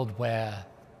a world where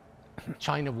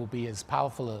China will be as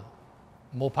powerful,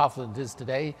 more powerful than it is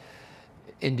today,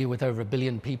 India with over 1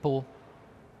 billion people,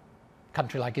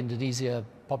 country like Indonesia,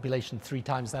 population 3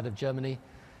 times that of Germany.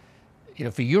 You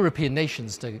know, for European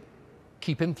nations to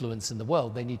keep influence in the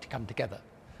world, they need to come together.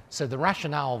 So the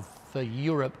rationale for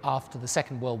Europe after the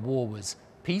Second World War was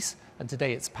peace, and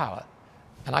today it's power.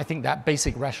 And I think that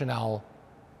basic rationale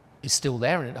is still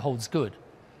there and it holds good.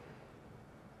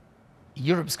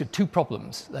 Europe's got 2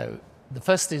 problems, though. The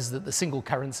first is that the single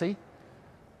currency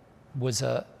was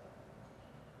a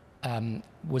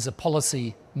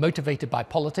policy motivated by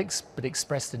politics but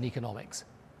expressed in economics.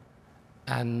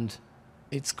 And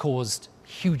it's caused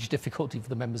huge difficulty for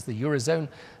the members of the Eurozone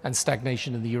and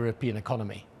stagnation in the European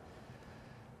economy.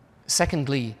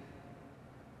 Secondly,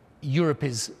 Europe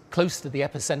is close to the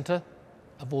epicenter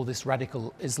of all this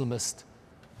radical Islamist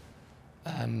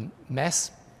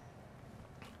mess,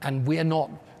 and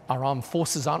our armed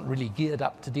forces aren't really geared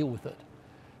up to deal with it.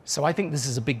 So I think this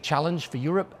is a big challenge for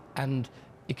Europe, and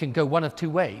it can go one of 2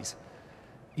 ways.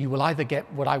 You will either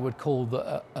get what I would call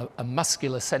a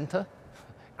muscular center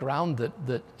ground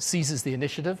that seizes the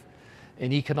initiative,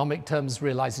 in economic terms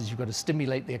realizes you've got to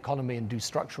stimulate the economy and do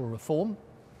structural reform.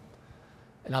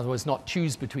 In other words, not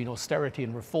choose between austerity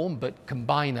and reform, but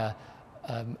combine a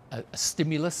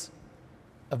stimulus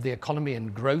of the economy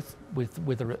and growth with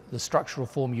the structural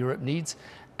reform Europe needs,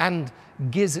 and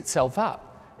gears itself up.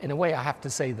 In a way, I have to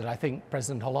say that I think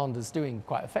President Hollande is doing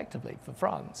quite effectively for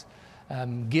France,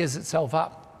 gears itself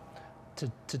up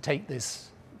to take this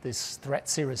threat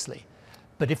seriously.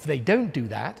 But if they don't do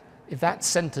that, if that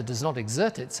center does not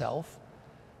exert itself,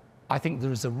 I think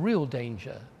there is a real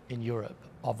danger in Europe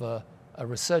of a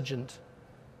resurgent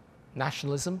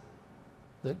nationalism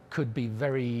that could be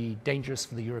very dangerous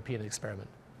for the European experiment.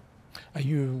 Are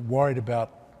you worried about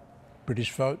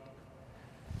British vote?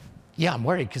 Yeah, I'm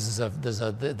worried because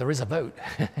there is a vote.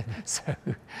 So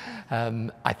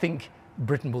I think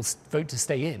Britain will vote to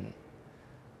stay in.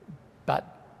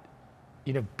 But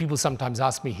you know, people sometimes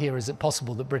ask me here, is it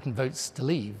possible that Britain votes to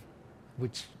leave?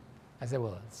 Which I say,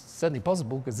 well, it's certainly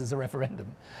possible because there's a referendum.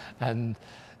 And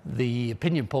the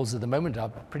opinion polls at the moment are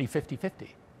pretty 50-50.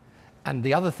 And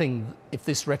the other thing, if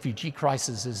this refugee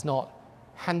crisis is not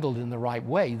handled in the right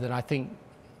way, then I think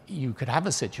you could have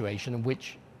a situation in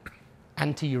which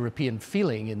anti-European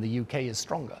feeling in the UK is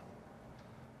stronger.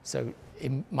 So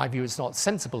in my view, it's not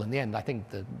sensible in the end. I think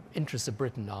the interests of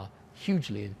Britain are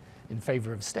hugely in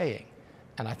favor of staying.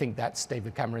 And I think that's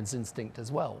David Cameron's instinct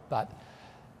as well. But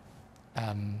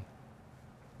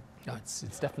no, it's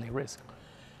definitely a risk.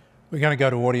 We're going to go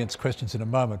to audience questions in a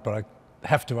moment, but I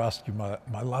have to ask you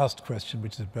my last question,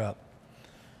 which is about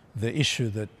the issue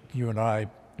that you and I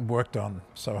worked on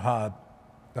so hard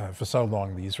for so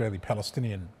long, the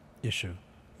Israeli-Palestinian issue.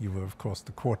 You were, of course,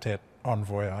 the quartet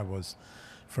envoy. I was,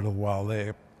 for a little while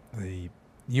there, the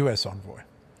US envoy.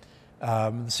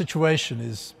 The situation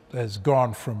has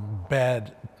gone from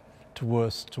bad to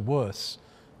worse.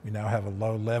 We now have a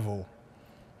low-level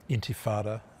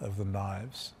intifada of the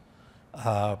knives.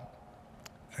 A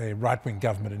right-wing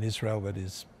government in Israel that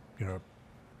is, you know,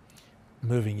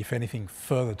 moving, if anything,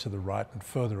 further to the right and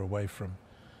further away from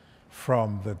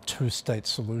the 2-state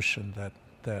solution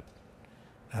that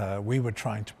we were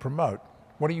trying to promote.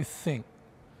 What do you think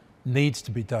needs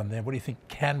to be done there? What do you think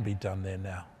can be done there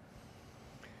now?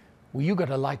 Well, you got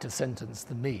a lighter sentence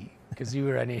than me because you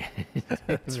were only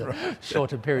a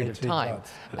shorter period of time.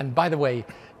 Months. And by the way,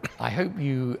 I hope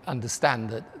you understand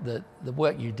that the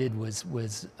work you did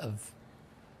was of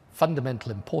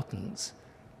fundamental importance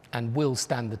and will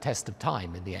stand the test of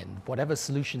time in the end. Whatever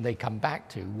solution they come back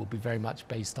to will be very much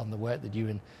based on the work that you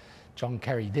and John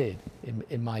Kerry did,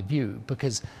 in my view,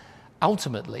 because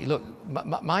ultimately, look,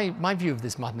 my view of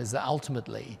this, Martin, is that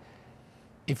ultimately,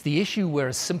 if the issue were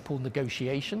a simple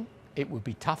negotiation, it would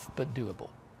be tough but doable.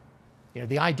 You know,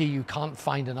 the idea you can't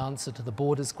find an answer to the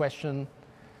borders question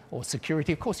or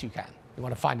security, of course you can. You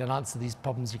want to find an answer to these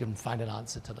problems, you can find an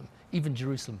answer to them. Even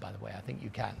Jerusalem, by the way, I think you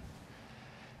can.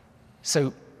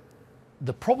 So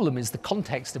the problem is the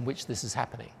context in which this is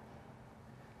happening.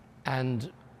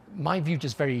 And my view,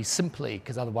 just very simply,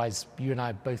 because otherwise you and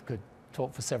I both could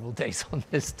talk for several days on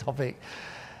this topic,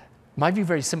 my view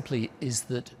very simply is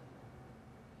that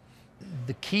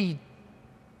the key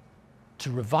to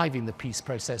reviving the peace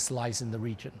process lies in the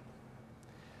region.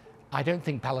 I don't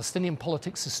think Palestinian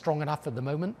politics is strong enough at the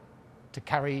moment to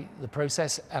carry the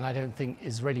process, and I don't think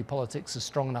Israeli politics is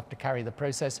strong enough to carry the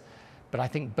process, but I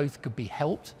think both could be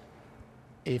helped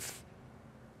if,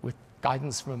 with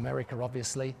guidance from America,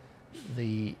 obviously,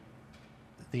 the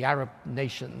Arab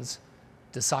nations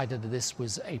decided that this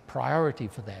was a priority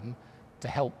for them to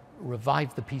help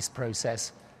revive the peace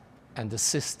process and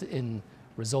assist in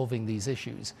resolving these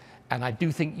issues. And I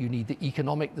do think you need the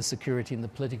economic, the security, and the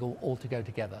political all to go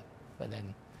together. But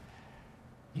then,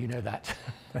 you know that.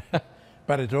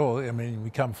 But it all, I mean, we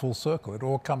come full circle. It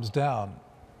all comes down.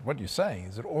 What you're saying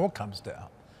is it all comes down.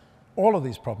 All of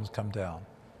these problems come down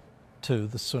to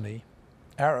the Sunni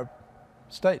Arab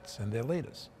states and their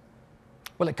leaders.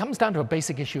 Well, it comes down to a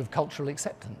basic issue of cultural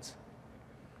acceptance.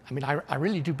 I mean, I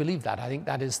really do believe that. I think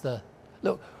that is the...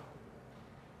 Look,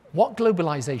 what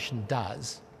globalization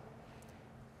does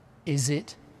is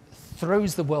it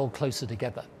throws the world closer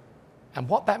together. And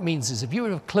what that means is if you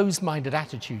have a closed-minded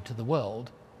attitude to the world,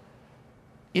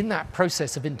 in that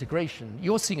process of integration,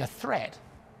 you're seeing a threat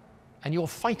and you're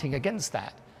fighting against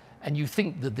that. And you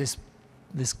think that this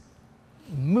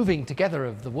moving together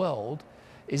of the world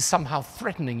is somehow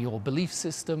threatening your belief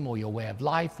system or your way of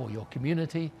life or your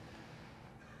community.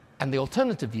 And the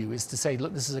alternative view is to say,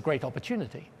 look, this is a great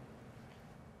opportunity.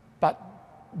 But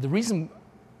the reason,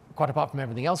 quite apart from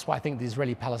everything else, why I think the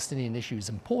Israeli-Palestinian issue is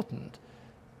important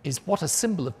is what a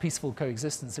symbol of peaceful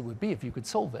coexistence it would be if you could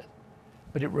solve it.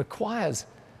 But it requires,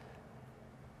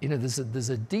 you know, there's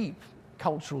a deep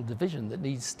cultural division that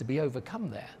needs to be overcome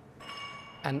there.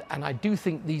 And I do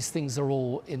think these things are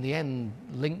all, in the end,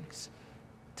 linked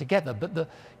together. But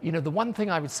the one thing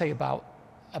I would say about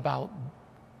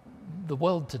the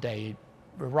world today,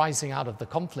 arising out of the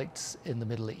conflicts in the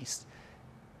Middle East,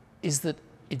 is that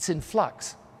it's in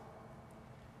flux.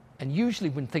 And usually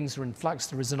when things are in flux,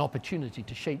 there is an opportunity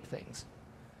to shape things.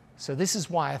 So this is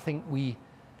why I think we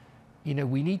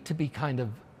need to be kind of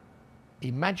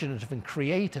imaginative and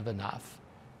creative enough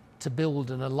to build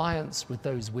an alliance with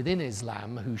those within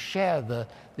Islam who share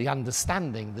the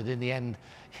understanding that in the end,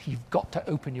 you've got to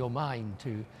open your mind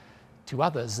to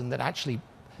others, and that actually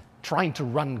trying to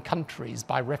run countries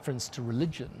by reference to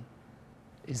religion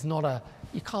is not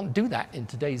you can't do that in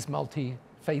today's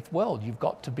multi-faith world. You've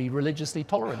got to be religiously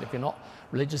tolerant. If you're not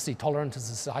religiously tolerant as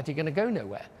a society, you're going to go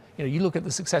nowhere. You know, you look at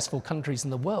the successful countries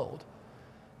in the world,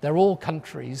 they're all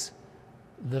countries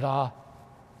that are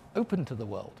open to the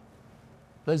world.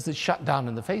 Those that shut down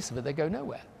in the face of it, they go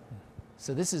nowhere.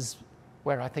 So this is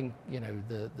where I think, you know,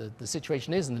 the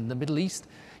situation is. And in the Middle East,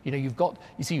 you know, you've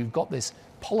got this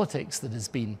politics that has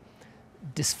been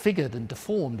disfigured and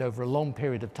deformed over a long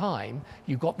period of time.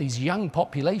 You've got these young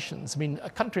populations. I mean,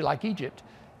 a country like Egypt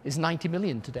is 90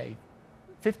 million today.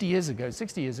 50 years ago,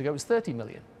 60 years ago, it was 30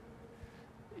 million.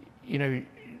 You know,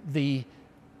 the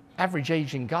average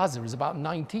age in Gaza is about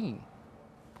 19.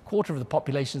 A quarter of the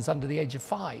population is under the age of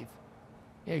 5. You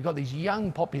know, you've got these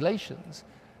young populations,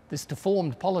 this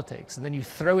deformed politics, and then you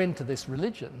throw into this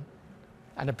religion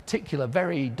and a particular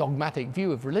very dogmatic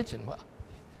view of religion. Well,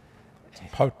 it's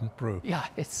a potent brew. Yeah,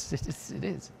 it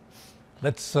is.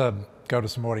 Let's go to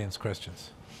some audience questions.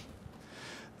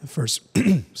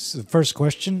 The first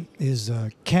question is,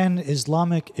 can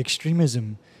Islamic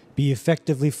extremism be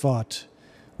effectively fought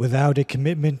without a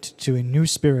commitment to a new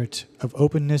spirit of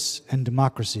openness and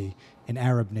democracy in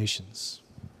Arab nations?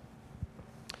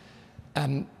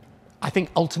 I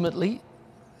think ultimately,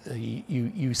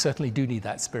 you certainly do need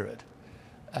that spirit.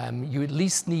 You at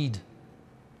least need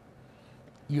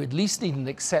an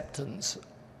acceptance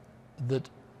that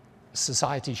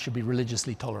societies should be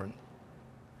religiously tolerant.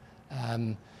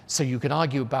 So you can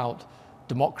argue about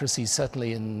democracy,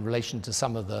 certainly in relation to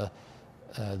some of the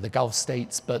Gulf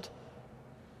states, but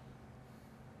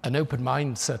an open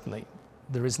mind, certainly.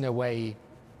 There is no way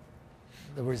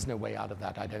out of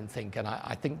that, I don't think. And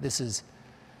I think this is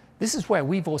where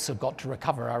we've also got to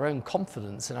recover our own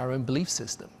confidence in our own belief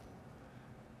system.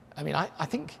 I mean, I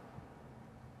think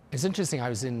it's interesting. I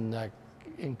was in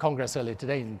Congress earlier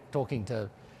today and talking to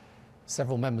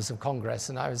several members of Congress,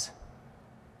 and I was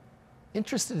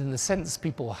interested in the sense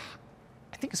people,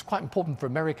 I think it's quite important for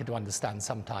America to understand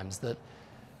sometimes that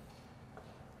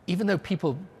even though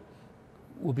people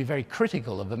will be very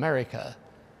critical of America,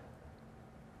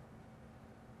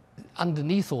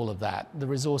 underneath all of that,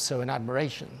 there is also an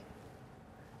admiration.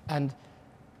 And,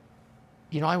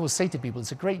 you know, I will say to people,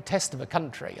 it's a great test of a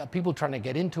country. Are people trying to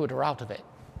get into it or out of it?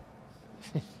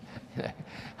 You know,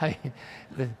 I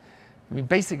mean,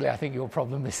 basically, I think your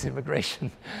problem is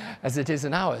immigration as it is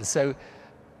in ours. So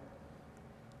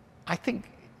I think,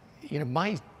 you know,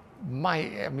 I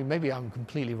mean, maybe I'm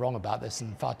completely wrong about this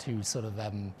and far too sort of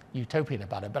utopian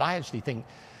about it, but I actually think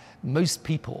most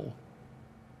people,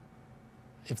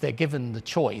 if they're given the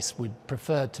choice, would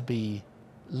prefer to be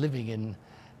living in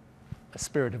a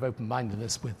spirit of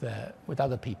open-mindedness with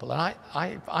other people. And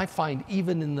I find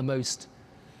even in the most,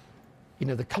 you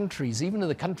know, even in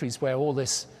the countries where all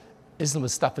this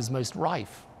Islamist stuff is most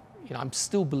rife, you know, I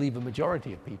still believe a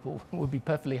majority of people would be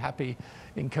perfectly happy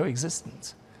in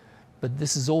coexistence. But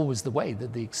this is always the way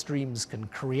that the extremes can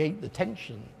create the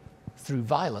tension through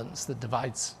violence that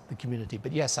divides the community.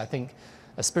 But yes, I think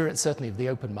a spirit certainly of the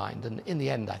open mind, and in the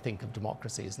end, I think of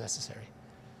democracy is necessary.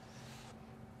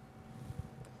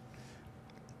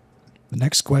 The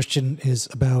next question is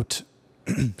about,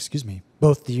 excuse me,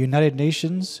 both the United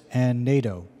Nations and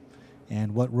NATO,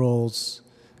 and what roles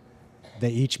they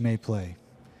each may play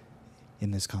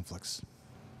in these conflicts.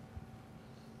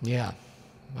 Yeah,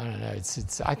 I don't know.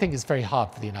 I think it's very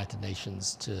hard for the United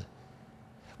Nations to.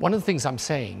 One of the things I'm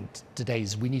saying today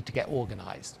is we need to get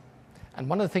organized. And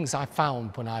one of the things I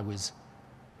found when I was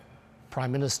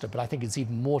Prime Minister, but I think it's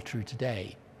even more true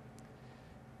today,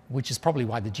 which is probably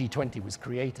why the G20 was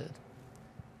created,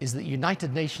 is that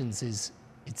United Nations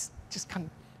it's just kind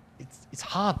of, it's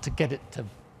hard to get it to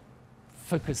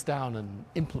focus down and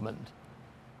implement.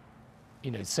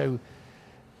 You know, so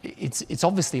it's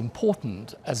obviously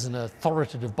important as an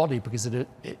authoritative body because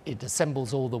it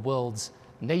assembles all the world's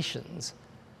nations.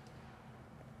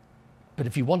 But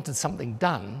if you wanted something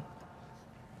done,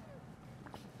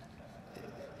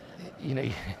 you know,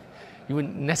 you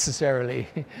wouldn't necessarily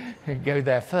go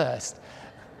there first.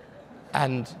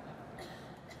 And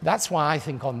that's why I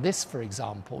think on this, for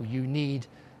example, you need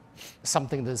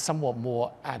something that's somewhat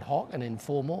more ad hoc and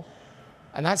informal.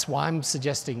 And that's why I'm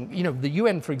suggesting, you know, the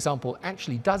UN, for example,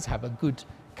 actually does have a good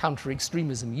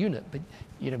counter-extremism unit, but,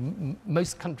 you know,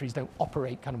 most countries don't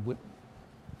operate kind of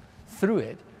through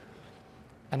it.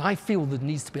 And I feel there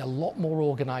needs to be a lot more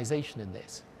organization in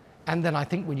this. And then I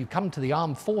think when you come to the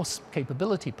armed force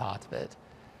capability part of it,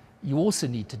 you also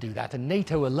need to do that. And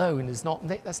NATO alone is not,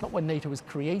 that's not what NATO was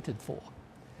created for.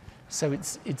 So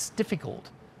it's difficult.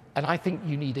 And I think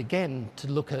you need, again, to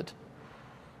look at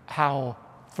how,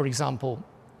 for example,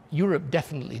 Europe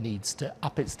definitely needs to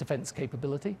up its defense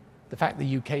capability. The fact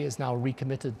the UK is now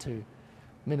recommitted to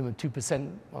minimum 2%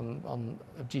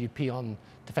 of GDP on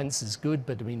defense is good,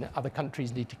 but I mean, other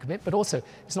countries need to commit. But also,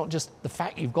 it's not just the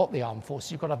fact you've got the armed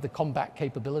force, you've got to have the combat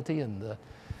capability and the,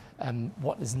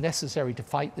 what is necessary to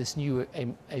fight this new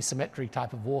asymmetric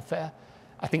type of warfare.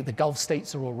 I think the Gulf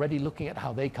states are already looking at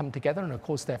how they come together, and of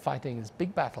course they're fighting this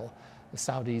big battle, the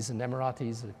Saudis and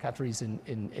Emiratis, the Qataris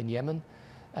in Yemen.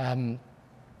 And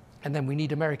then we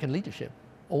need American leadership,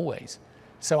 always.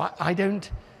 So I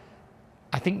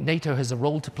think NATO has a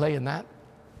role to play in that,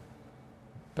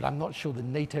 but I'm not sure that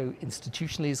NATO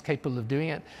institutionally is capable of doing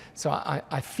it. So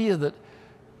I fear that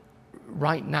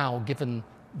right now, given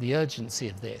the urgency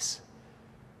of this,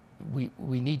 we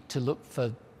need to look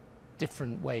for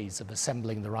different ways of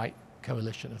assembling the right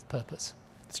coalition of purpose.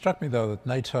 It struck me, though, that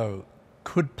NATO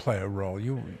could play a role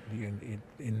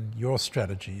in your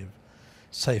strategy of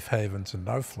safe havens and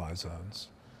no-fly zones,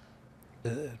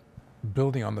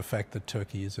 building on the fact that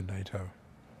Turkey is a NATO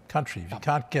country. If you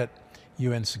can't get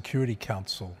UN Security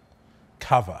Council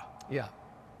cover,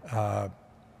 that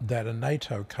a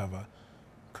NATO cover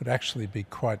could actually be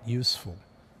quite useful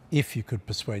if you could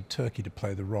persuade Turkey to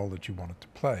play the role that you wanted to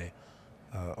play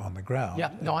on the ground.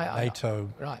 Yeah, no, NATO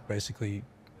basically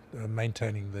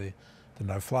maintaining the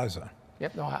no-fly zone.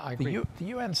 Yep, no, I agree. The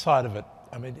UN side of it,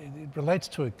 I mean, it relates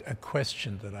to a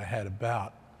question that I had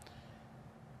about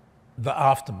the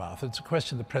aftermath. It's a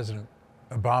question that President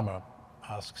Obama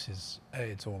asks his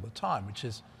aides all the time, which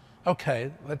is,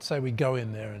 okay, let's say we go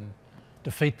in there and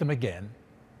defeat them again.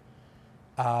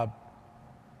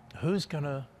 Who's going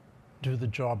to do the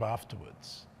job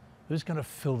afterwards? Who's going to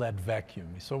fill that vacuum?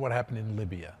 We saw what happened in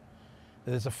Libya.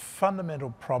 There's a fundamental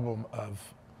problem of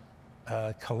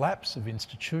collapse of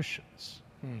institutions.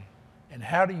 And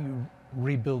how do you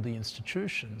rebuild the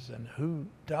institutions, and who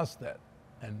does that?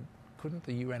 And couldn't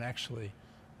the UN actually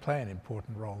play an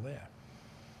important role there?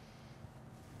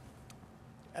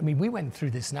 I mean, we went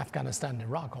through this in Afghanistan and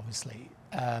Iraq, obviously,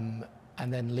 and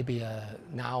then Libya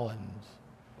now. And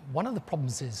one of the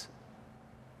problems is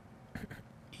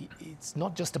it's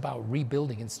not just about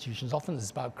rebuilding institutions. Often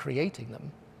it's about creating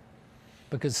them,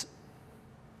 because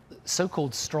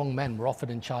so-called strong men were often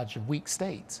in charge of weak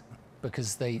states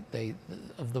because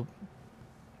of the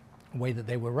way that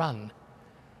they were run.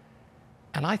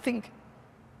 And I think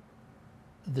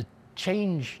the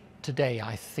change today,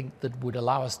 I think, that would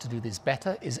allow us to do this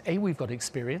better is A, we've got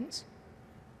experience,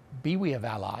 B, we have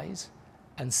allies,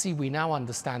 and C, we now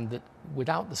understand that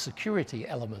without the security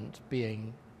element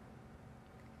being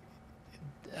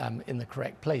in the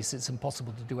correct place, it's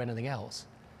impossible to do anything else.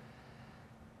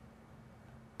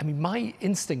 I mean, my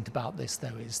instinct about this,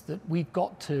 though, is that we've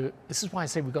got to, this is why I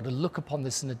say we've got to look upon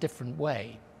this in a different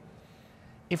way.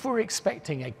 If we're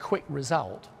expecting a quick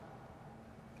result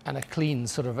and a clean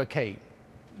sort of, okay,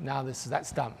 now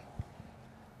that's done,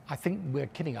 I think we're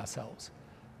kidding ourselves.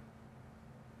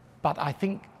 But I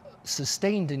think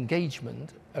sustained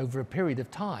engagement over a period of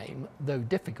time, though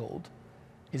difficult,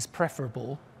 is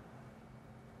preferable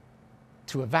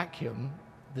to a vacuum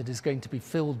that is going to be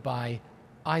filled by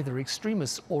either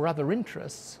extremists or other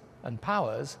interests and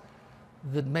powers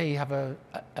that may have an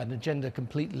agenda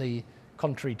completely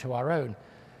contrary to our own.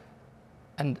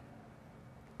 And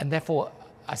therefore,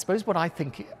 I suppose what I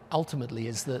think ultimately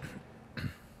is that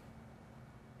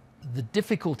the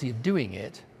difficulty of doing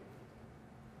it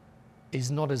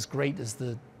is not as great as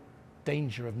the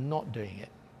danger of not doing it.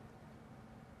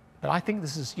 But I think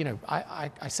this is,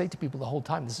 I say to people the whole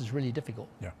time, this is really difficult.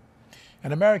 Yeah.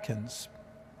 And Americans,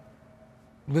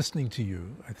 listening to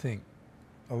you, I think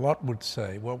a lot would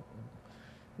say, well,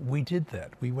 we did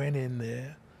that. We went in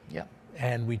there, yeah,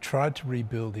 and we tried to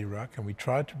rebuild Iraq, and we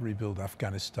tried to rebuild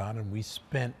Afghanistan, and we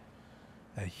spent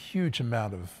a huge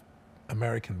amount of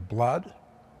American blood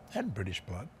and British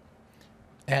blood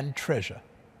and treasure,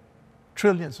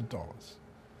 trillions of dollars,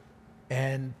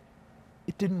 and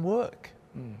it didn't work.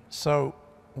 So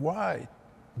why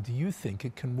do you think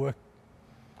it can work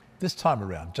this time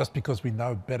around? Just because we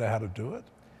know better how to do it?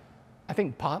 I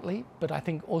think partly, but I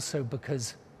think also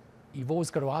because you've always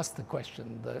got to ask the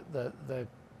question, the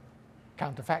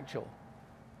counterfactual.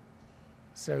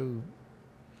 So,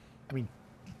 I mean,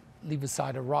 leave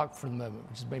aside Iraq for the moment,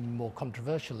 which is maybe more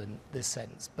controversial in this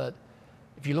sense, but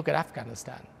if you look at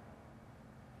Afghanistan,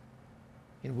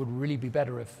 it would really be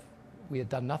better if we had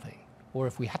done nothing, or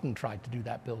if we hadn't tried to do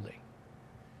that building.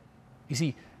 You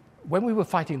see, when we were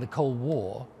fighting the Cold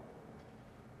War,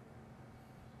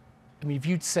 I mean, if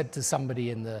you'd said to somebody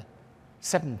in the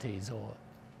 70s or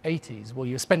 80s, well,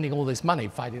 you're spending all this money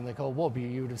fighting the Cold War,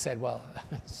 you would have said, well,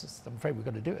 it's just, I'm afraid we've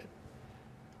got to do it.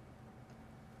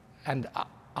 And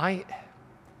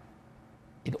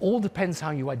it all depends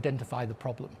how you identify the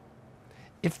problem.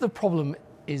 If the problem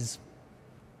is,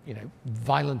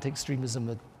 violent extremism,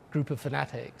 a group of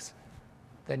fanatics,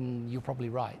 then you're probably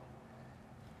right.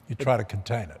 You try to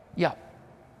contain it. Yeah.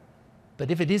 But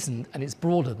if it isn't, and it's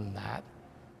broader than that,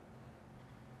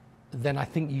 then I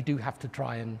think you do have to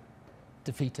try and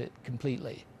defeat it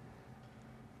completely.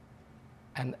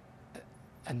 And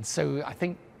so I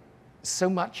think so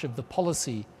much of the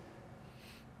policy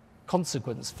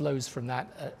consequence flows from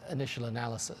that initial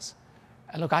analysis.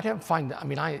 And look,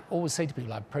 I always say to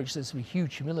people, I approach this with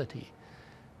huge humility.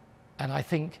 And I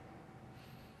think,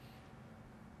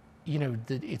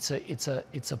 that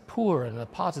it's a poor and a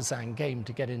partisan game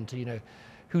to get into,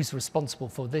 who's responsible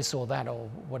for this or that or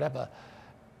whatever.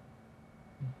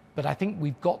 But I think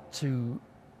we've got to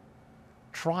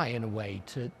try in a way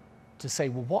to say,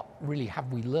 well, what really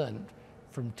have we learned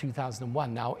from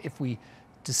 2001? Now, if we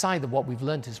decide that what we've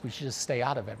learned is we should just stay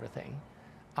out of everything,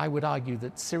 I would argue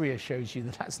that Syria shows you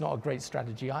that that's not a great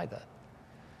strategy either.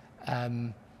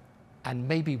 And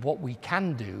maybe what we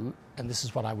can do, and this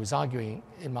is what I was arguing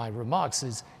in my remarks,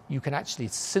 is you can actually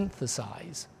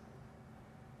synthesize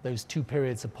those two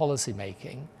periods of policy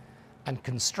making and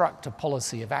construct a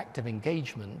policy of active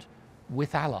engagement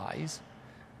with allies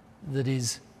that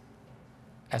is,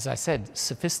 as I said,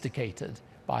 sophisticated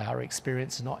by our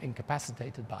experience and not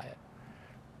incapacitated by it.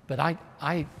 But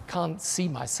I can't see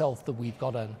myself that we've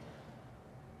got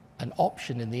an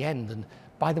option in the end. And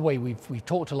by the way, we've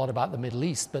talked a lot about the Middle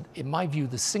East, but in my view,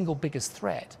 the single biggest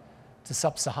threat to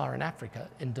sub-Saharan Africa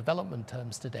in development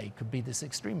terms today could be this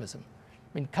extremism.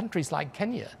 I mean, countries like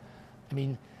Kenya,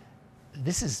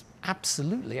 this is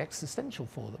absolutely existential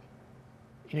for them.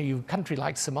 You have a country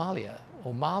like Somalia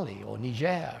or Mali or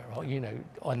Niger or,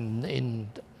 in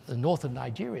the north of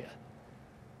Nigeria.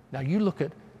 Now you look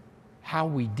at how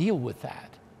we deal with that,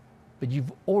 but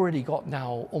you've already got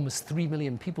now almost 3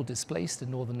 million people displaced in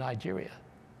northern Nigeria.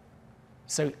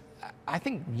 So I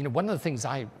think, one of the things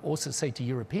I also say to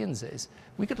Europeans is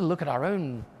we've got to look at our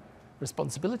own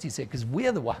responsibilities here, because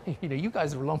we're the one, you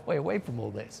guys are a long way away from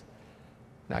all this.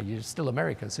 Now, you're still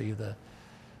America, so you're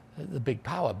the big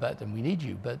power, and we need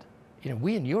you. But,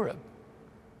 we in Europe,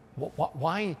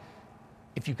 why,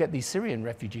 if you get these Syrian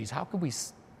refugees, how could we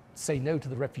say no to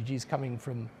the refugees coming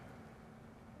from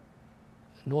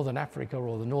Northern Africa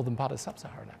or the northern part of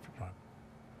sub-Saharan Africa?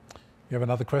 Right. You have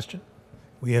another question?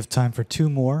 We have time for two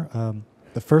more.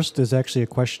 The first is actually a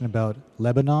question about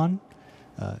Lebanon,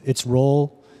 its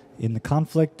role in the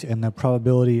conflict and the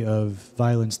probability of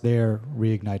violence there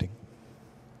reigniting.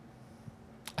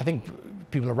 I think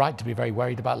people are right to be very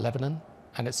worried about Lebanon,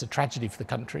 and it's a tragedy for the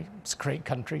country. It's a great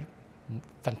country,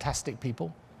 fantastic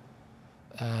people.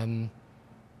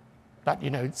 But,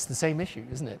 it's the same issue,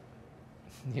 isn't it?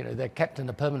 They're kept in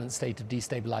a permanent state of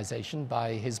destabilization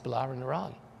by Hezbollah in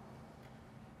Iran.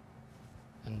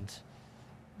 And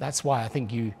that's why I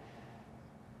think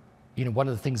one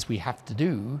of the things we have to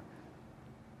do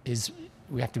is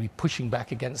we have to be pushing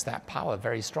back against that power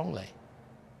very strongly.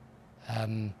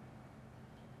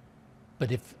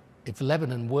 But if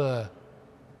Lebanon were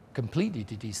completely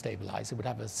to destabilize, it would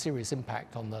have a serious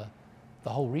impact on the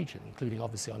whole region, including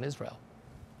obviously on Israel.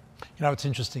 It's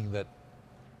interesting that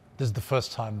this is the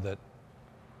first time that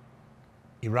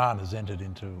Iran has entered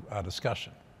into our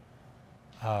discussion,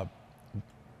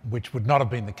 which would not have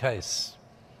been the case,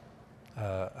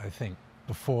 I think,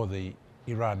 before the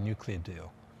Iran nuclear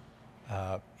deal.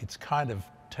 It's kind of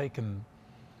taken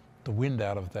the wind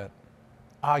out of that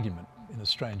argument in a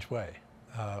strange way.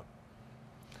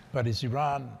 But is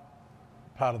Iran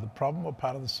part of the problem or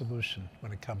part of the solution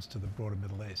when it comes to the broader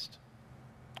Middle East?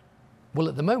 Well,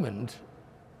 at the moment,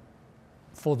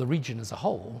 for the region as a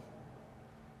whole,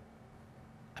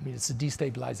 it's a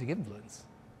destabilizing influence.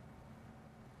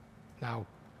 Now,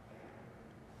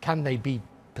 can they be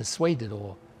persuaded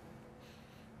or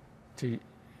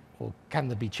can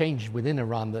there be change within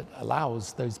Iran that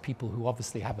allows those people who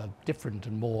obviously have a different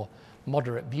and more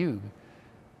moderate view?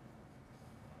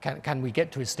 Can we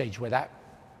get to a stage where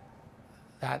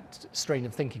that strain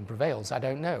of thinking prevails? I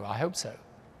don't know. I hope so.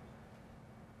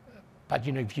 But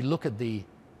if you look at the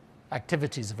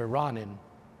activities of Iran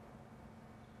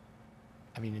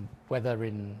whether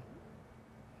in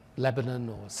Lebanon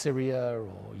or Syria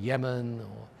or Yemen,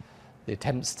 or the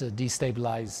attempts to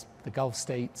destabilize the Gulf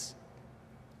states,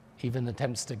 even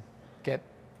attempts to get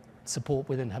support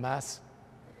within Hamas,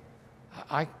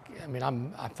 I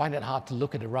find it hard to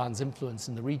look at Iran's influence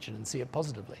in the region and see it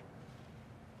positively.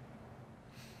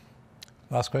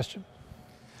 Last question.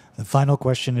 The final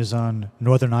question is on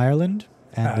Northern Ireland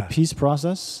and the peace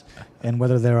process, and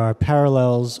whether there are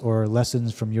parallels or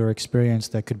lessons from your experience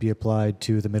that could be applied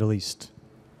to the Middle East.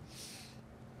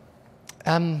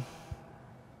 There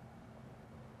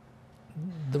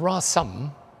are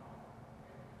some,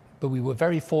 but we were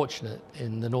very fortunate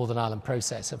in the Northern Ireland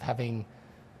process of having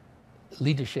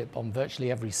leadership on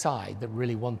virtually every side that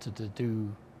really wanted to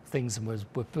do things and was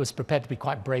prepared to be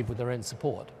quite brave with their own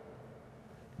support.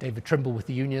 David Trimble with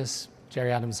the Unionists,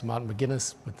 Gerry Adams and Martin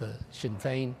McGuinness with the Sinn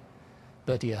Féin,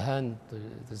 Bertie Ahern,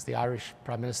 there's the Irish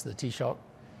Prime Minister, the Taoiseach.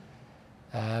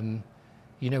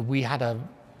 We had a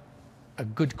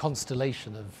good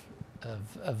constellation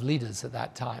of leaders at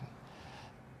that time.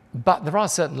 But there are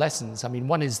certain lessons.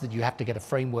 One is that you have to get a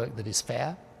framework that is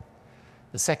fair.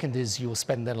 The second is you'll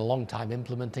spend then a long time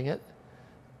implementing it.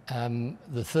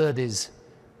 The third is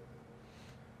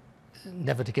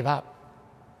never to give up.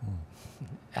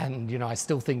 And I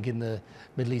still think in the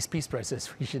Middle East peace process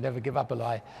we should never give up.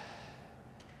 Although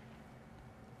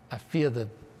I fear the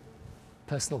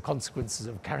personal consequences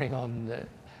of carrying on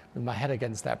with my head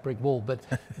against that brick wall. But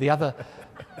the other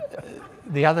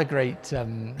great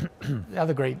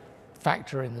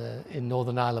factor in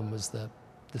Northern Ireland was the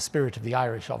spirit of the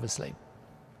Irish, obviously.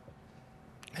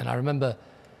 And I remember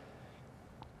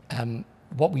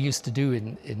what we used to do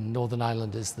in Northern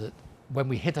Ireland is that when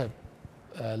we hit a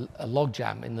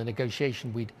logjam in the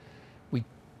negotiation, we'd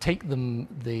take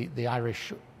the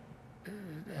Irish,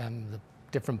 the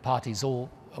different parties all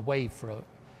away for a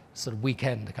sort of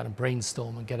weekend to kind of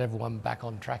brainstorm and get everyone back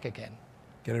on track again.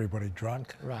 Get everybody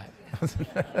drunk? Right.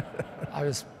 I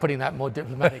was putting that more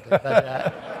diplomatically.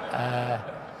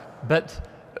 But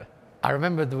I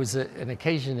remember there was an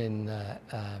occasion in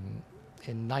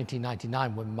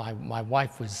 1999 when my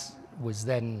wife was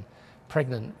then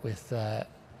pregnant with our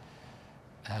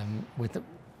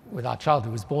child,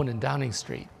 who was born in Downing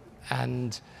Street.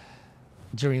 And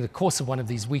during the course of one of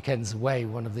these weekends away,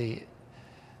 one of the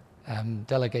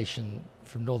delegation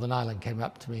from Northern Ireland came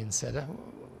up to me and said,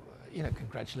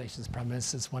 congratulations, Prime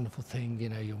Minister, it's a wonderful thing,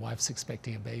 your wife's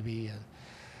expecting a baby.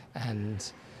 And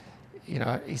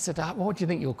he said, what do you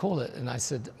think you'll call it? And I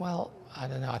said, well, I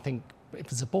don't know, I think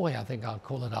if it's a boy, I think I'll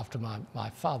call it after my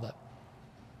father,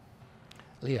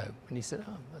 Leo. And he said,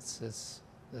 that's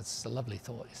a lovely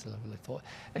thought. It's a lovely thought.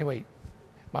 Anyway,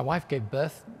 my wife gave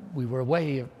birth. We were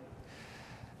away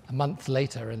a month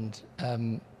later, and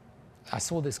I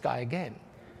saw this guy again,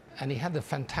 and he had the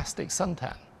fantastic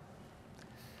suntan.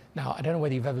 Now, I don't know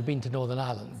whether you've ever been to Northern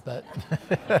Ireland, but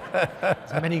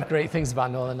there's many great things about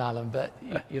Northern Ireland, but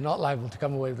you're not liable to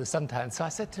come away with a suntan. So I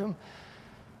said to him,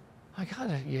 my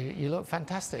God, you look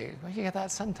fantastic. Where did you get that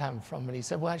suntan from? And he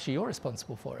said, well, actually, you're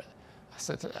responsible for it. I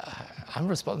said, I'm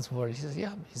responsible for it. He says,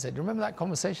 yeah. He said, remember that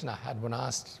conversation I had when I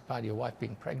asked about your wife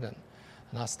being pregnant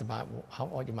and asked about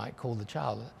what you might call the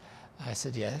child? I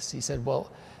said, yes. He said, well,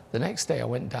 the next day I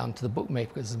went down to the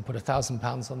bookmakers and put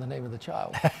 £1,000 on the name of the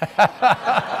child.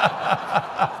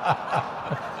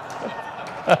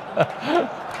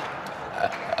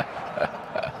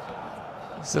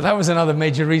 So that was another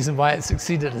major reason why it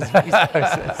succeeded as a peace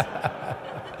process.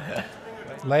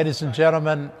 Ladies and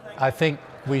gentlemen, I think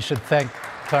we should thank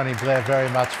Tony Blair very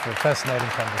much for a fascinating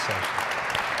conversation.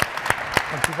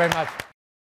 Thank you very much.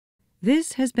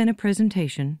 This has been a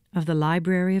presentation of the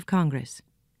Library of Congress.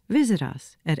 Visit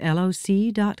us at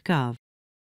loc.gov.